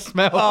produced that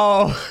smell.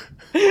 Oh,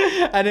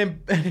 And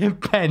then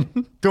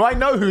Ben, do I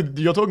know who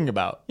you're talking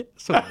about?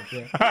 sort of,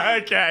 yeah.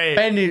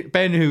 Okay.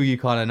 Ben, who you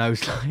kind of know,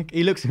 like,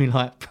 he looks at me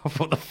like,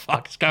 "What the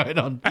fuck's going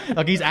on?"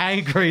 Like, he's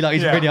angry, like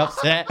he's really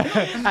upset,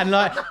 and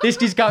like this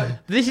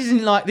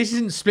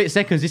isn't split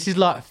seconds. This is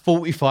like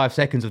 45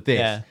 seconds of this,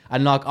 Yeah.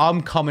 and like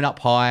I'm coming up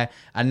high,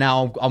 and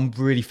now I'm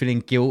really feeling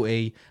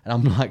guilty, and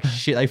I'm like,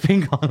 shit. They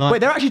think I'm like, Wait,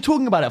 they're actually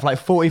talking about it for like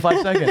 45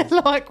 seconds.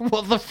 like,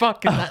 what the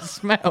fuck is that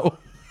smell?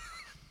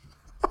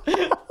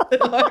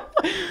 Like,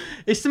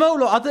 it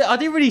smelled like I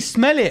didn't really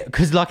smell it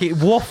because like it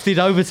wafted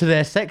over to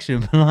their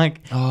section, but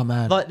like, Oh,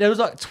 man. like there was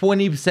like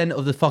 20%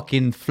 of the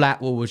fucking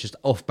flat wall was just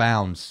off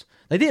bounds.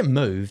 They didn't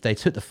move; they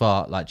took the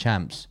fart like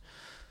champs,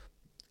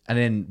 and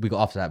then we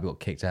got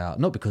kicked out,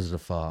 not because of the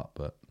fart,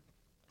 but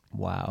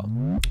Wow.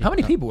 How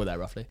many people were there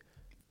roughly?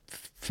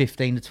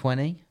 15 to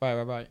 20.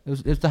 Right. It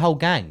was the whole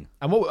gang.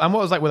 And what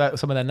was like with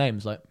some of their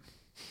names? Like,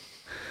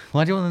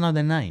 Why do you want to know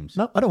their names?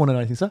 no, I don't want to know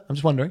anything, sir. I'm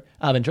just wondering,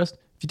 out of interest.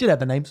 If you did have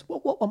their names,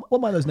 what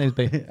might those names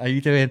be? Are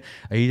you doing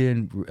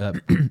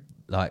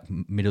like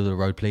middle of the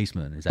road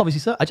policeman? Is that Obviously,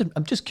 sir.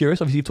 I'm just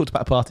curious. Obviously, you've talked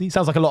about a party.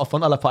 Sounds like a lot of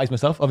fun. I love parties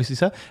myself, obviously,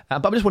 sir.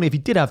 But I'm just wondering if you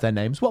did have their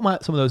names, what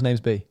might some of those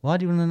names be? Why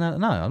do you want to know?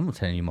 No, I'm not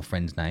telling you my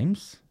friends'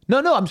 names. No,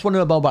 I'm just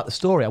wondering about the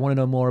story. I want to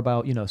know more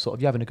about, sort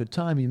of you having a good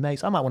time, your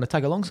mates. I might want to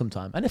tag along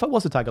sometime. And if I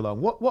was to tag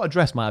along, what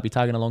address might I be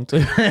tagging along to?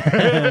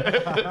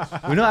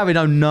 We're not having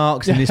no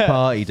narcs in this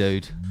party,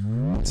 dude.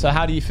 So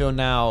how do you feel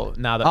now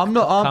that I'm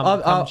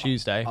not. come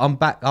Tuesday? I'm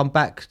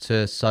back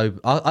to sober.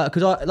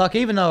 Because I like,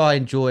 even though I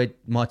enjoyed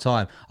my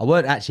time, I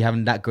weren't actually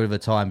having that good of a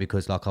time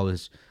because like I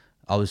was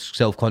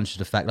self-conscious of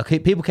the fact, like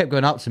people kept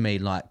going up to me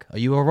like, "Are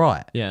you all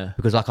right?" Yeah.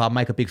 Because like I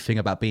make a big thing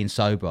about being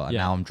sober, and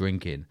Yeah. now I'm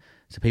drinking.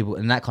 So people,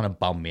 and that kind of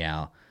bummed me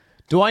out.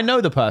 Do I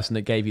know the person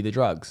that gave you the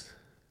drugs?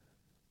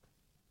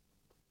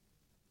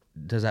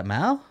 Does that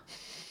matter?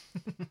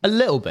 A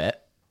little bit.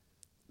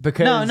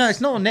 Because No,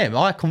 it's not on them.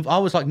 I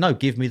was like, "No,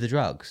 give me the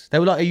drugs." They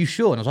were like, "Are you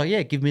sure?" And I was like,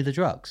 "Yeah, give me the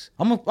drugs.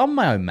 I'm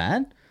my own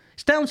man.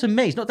 It's down to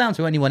me. It's not down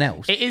to anyone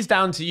else." It is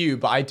down to you,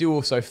 but I do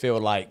also feel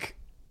like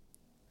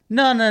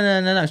No.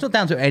 It's not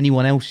down to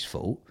anyone else's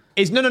fault.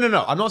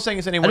 no. I'm not saying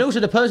it's anyone. And also,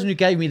 the person who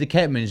gave me the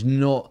ketamine is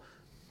not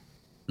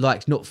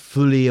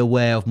fully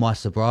aware of my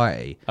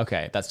sobriety.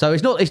 Okay, that's So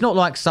it's not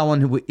like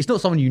someone it's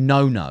not someone you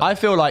know. I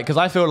feel like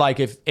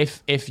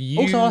if you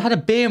Also, I had a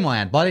beer in my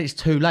hand. By then it's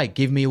too late.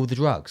 Give me all the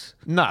drugs.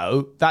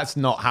 no, that's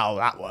not how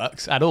that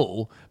works at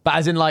all. But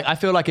as in, like, I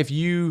feel like if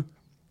you,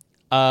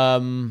 I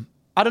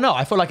don't know.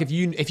 I feel like if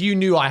you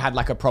knew I had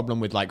like a problem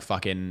with like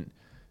fucking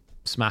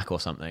smack or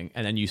something,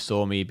 and then you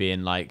saw me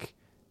being like,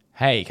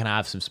 "Hey, can I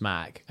have some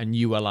smack?" and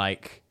you were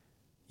like,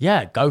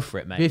 "Yeah, go for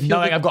it, mate." If you're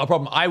Knowing the- I've got a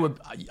problem, I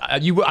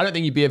don't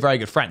think you'd be a very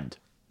good friend.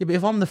 Yeah, but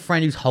if I'm the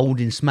friend who's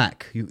holding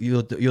smack,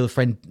 you're the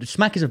friend.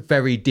 Smack is a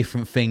very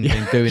different thing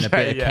than doing a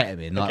bit of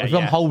ketamine. Like, Okay, if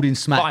I'm holding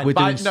smack, Fine, we're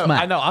but doing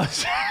smack. I know.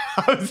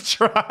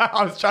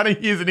 I was trying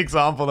to use an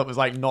example that was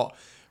like not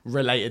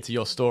related to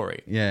your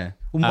story. Yeah.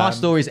 Well, my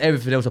story is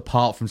everything else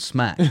apart from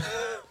smack.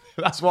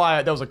 That's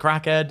why there was a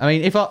crackhead. I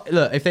mean,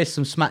 if there's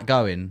some smack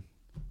going,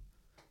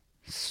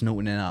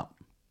 snorting it up.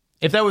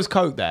 If there was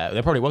coke there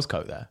probably was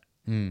coke there.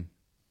 Did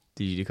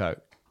you do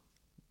coke?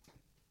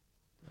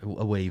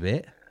 A wee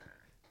bit.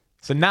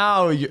 So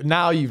now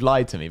you've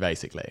lied to me.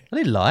 Basically, I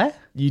didn't lie.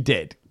 you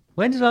did.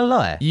 When did I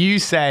lie? You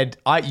said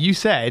I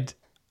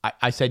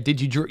said, did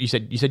you? You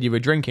said you were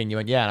drinking. You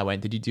went, yeah. And I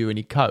went, did you do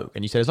any coke?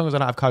 And you said, as long as I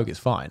don't have coke, it's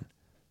fine.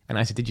 And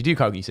I said, did you do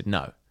coke? And you said,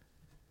 no.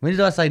 When did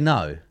I say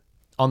no?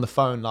 On the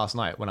phone last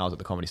night when I was at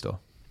the Comedy Store.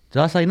 Did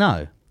I say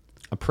no?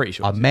 I'm pretty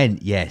sure. I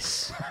meant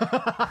yes.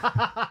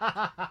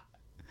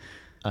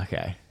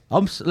 Okay.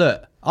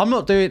 Look, I'm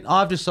not doing.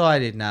 I've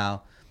decided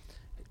now.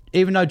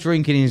 Even though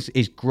drinking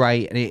is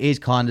great and it is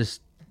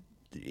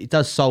it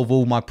does solve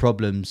all my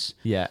problems.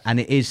 Yeah. And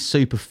it is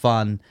super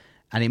fun,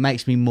 and it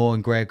makes me more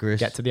gregarious.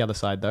 Get to the other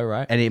side though,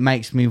 right? And it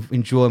makes me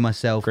enjoy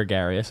myself.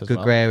 Gregarious as well.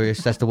 Gregarious.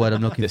 That's the word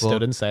I'm looking for. Still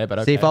didn't say it, but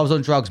okay. See, if I was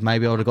on drugs,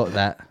 maybe I would have got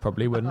that.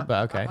 Probably wouldn't,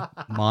 but okay.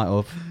 Might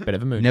have. Bit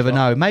of a mood. You never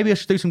know. Maybe I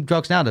should do some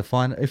drugs now to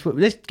find.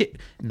 Let's get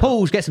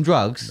Paul's get some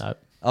drugs. No.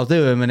 I'll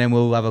do them and then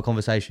we'll have a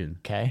conversation.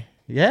 Okay.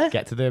 Yeah.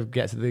 Get to the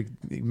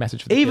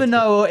message for the Even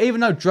kids.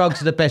 though drugs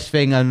are the best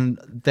thing and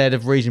they're the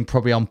reason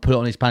probably I'm put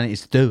on this planet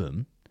is to do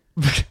them.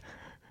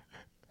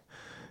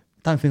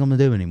 Don't think I'm gonna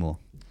do them anymore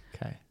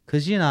Okay.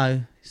 because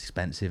it's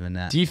expensive and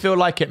that. Do you feel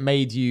like it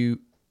made you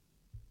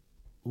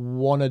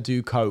want to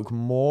do coke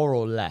more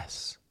or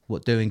less?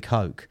 What, doing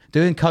coke?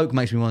 Doing coke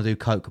makes me want to do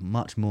coke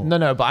much more.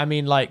 No, but I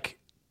mean like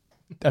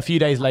a few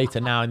days later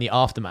now in the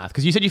aftermath,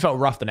 because you said you felt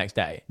rough the next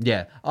day.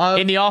 Yeah.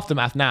 In the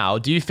aftermath now,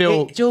 do you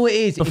feel Do you know what it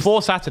is?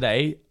 before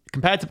Saturday,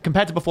 compared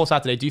to before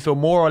Saturday, do you feel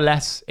more or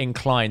less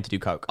inclined to do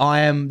coke? I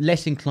am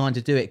less inclined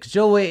to do it because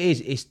you know what it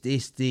is.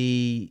 It's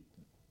the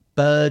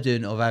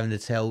burden of having to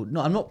tell.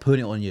 No, I'm not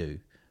putting it on you,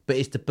 but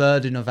it's the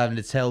burden of having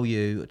to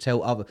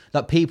tell other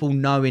like people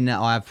knowing that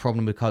I have a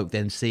problem with coke,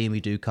 then seeing me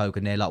do coke,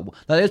 and they're like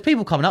there's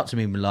people coming up to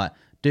me and be like,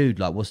 dude,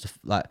 like what's the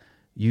like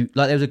you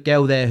like? There was a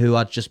girl there who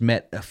I'd just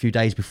met a few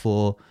days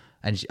before,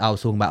 and I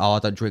was talking about I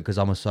don't drink because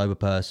I'm a sober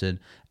person,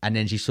 and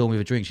then she saw me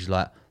with a drink. She's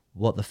like,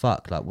 what the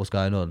fuck? Like, what's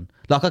going on?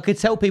 Like, I could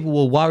tell people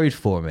were worried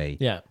for me.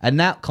 Yeah. And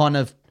that kind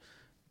of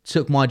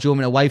took my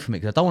enjoyment away from it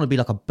because I don't want to be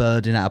like a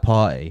burden at a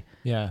party.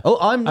 Yeah. Oh,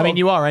 I mean,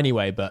 you are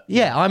anyway, but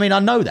yeah. I mean, I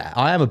know that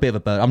I am a bit of a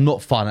burden. I'm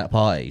not fun at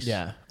parties.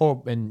 yeah,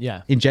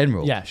 In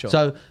general. Yeah, sure.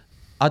 So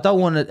I don't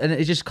want to, and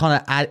it just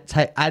kind of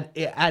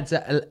it adds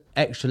an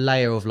extra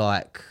layer of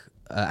like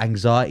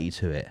anxiety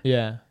to it.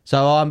 yeah.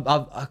 So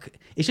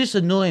it's just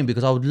annoying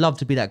because I would love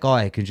to be that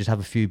guy who can just have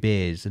a few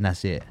beers and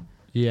that's it.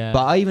 Yeah.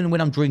 But even when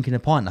I'm drinking a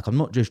pint, like I'm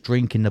not just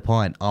drinking the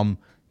pint, I'm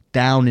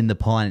down in the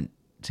pint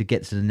to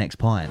get to the next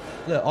pint.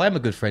 Look, I am a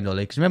good friend,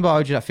 Ollie, because remember I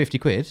owed you that 50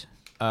 quid?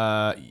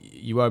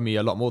 You owe me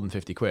a lot more than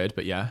 50 quid,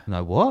 but yeah.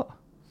 No, what?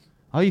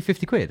 I owe you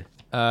 50 quid?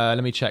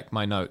 Let me check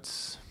my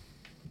notes.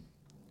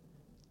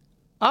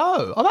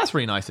 Oh, that's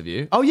really nice of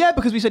you. Oh yeah,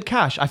 because we said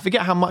cash. I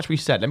forget how much we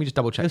said. Let me just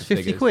double check. It was the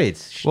 50 figures.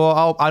 quid.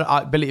 Well,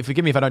 I believe.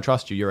 Forgive me if I don't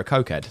trust you. You're a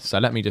cokehead. So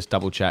let me just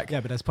double check. Yeah,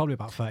 but there's probably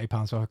about £30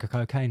 worth of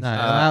cocaine.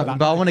 No,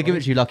 but I want to give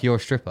it to you like you're a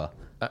stripper.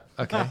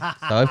 Okay.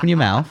 So open your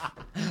mouth.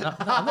 No,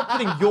 I'm not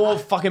putting your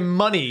fucking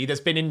money that's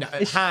been in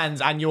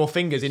hands and your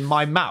fingers in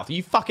my mouth. Are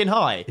you fucking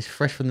high? It's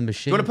fresh from the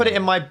machine. You want to put it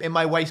in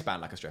my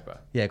waistband like a stripper?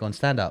 Yeah, go on,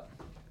 stand up.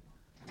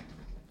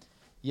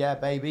 Yeah,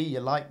 baby. You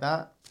like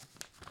that?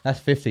 That's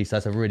 50, so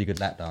that's a really good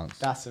lap dance.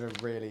 That's a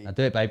really. Now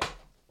do it, babe.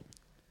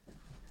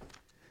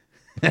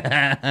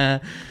 Yeah,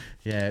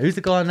 who's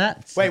the guy on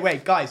that?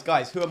 Wait,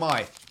 guys, who am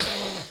I?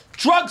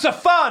 Drugs are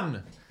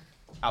fun.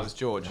 That was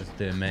George. That's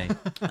doing me.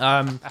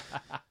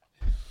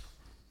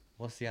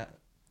 What's the...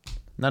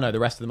 No, the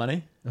rest of the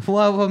money.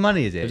 What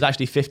money is It it? was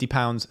actually £50,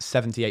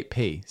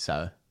 78p.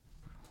 So.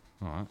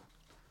 All right.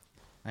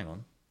 Hang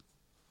on.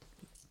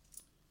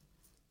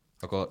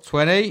 I've got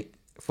 20,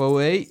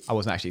 40. I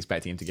wasn't actually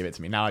expecting him to give it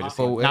to me. Now I just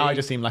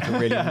 40, seem like a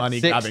really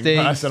money grabbing 60,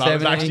 person. I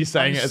was 70. actually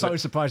saying I'm it as so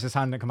surprised his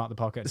hand didn't come out the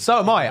pocket. So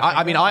am I.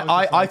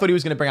 I thought he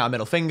was going to bring out a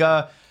middle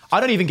finger. I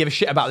don't even give a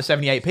shit about the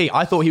 78p.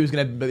 I thought this was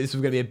going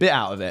to be a bit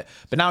out of it.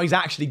 But now he's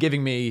actually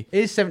giving me...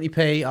 Here's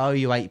 70p, I owe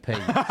you 8p.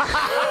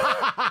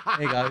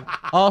 There you go.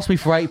 Ask me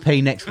for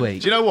 8p next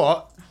week. Do you know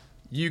what?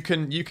 You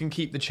can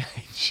keep the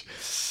change.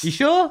 You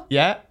sure?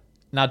 Yeah?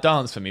 Now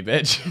dance for me,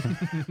 bitch.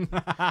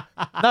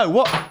 No,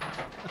 what?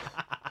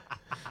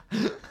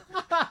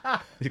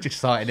 It's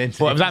exciting, isn't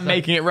it? What, was that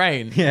making it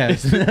rain? Yeah.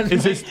 That's a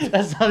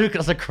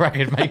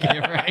crackhead making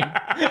it rain.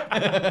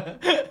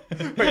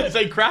 Wait, you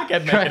say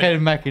crackhead making it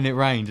Crackhead making it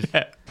rain. Just...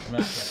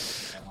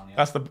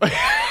 That's the...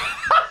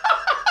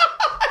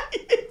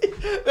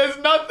 There's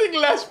nothing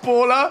less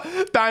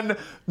baller than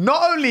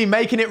not only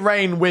making it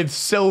rain with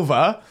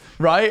silver,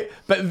 right?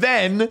 But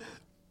then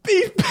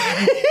he's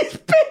picking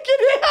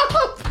it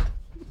up.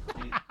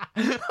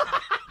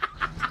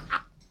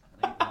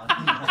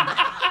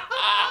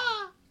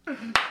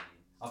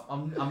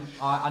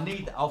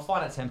 I'll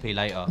find that 10p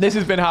later. This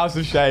has been House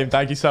of Shame.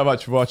 Thank you so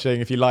much for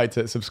watching. If you liked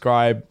it,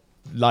 subscribe,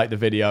 like the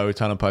video,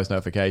 turn on post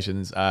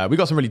notifications. We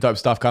got some really dope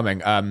stuff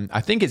coming.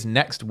 I think it's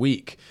next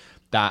week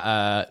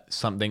that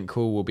something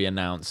cool will be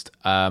announced.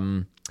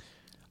 I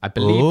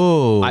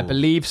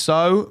believe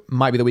so.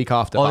 Might be the week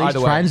after. Ollie's But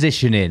either way,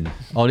 transitioning.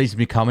 Ollie's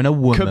becoming a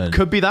woman.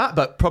 could be that,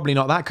 but probably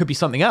not that. Could be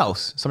something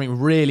else, something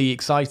really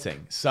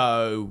exciting.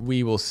 So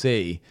we will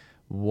see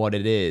what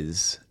it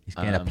is. He's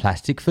getting a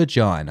plastic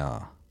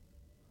vagina.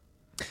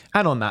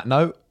 And on that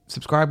note,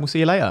 subscribe. We'll see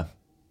you later.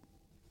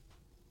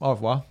 Au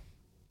revoir.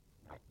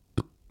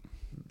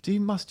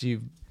 Must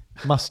you?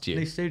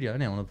 New studio,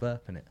 innit? I want to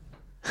burp in it.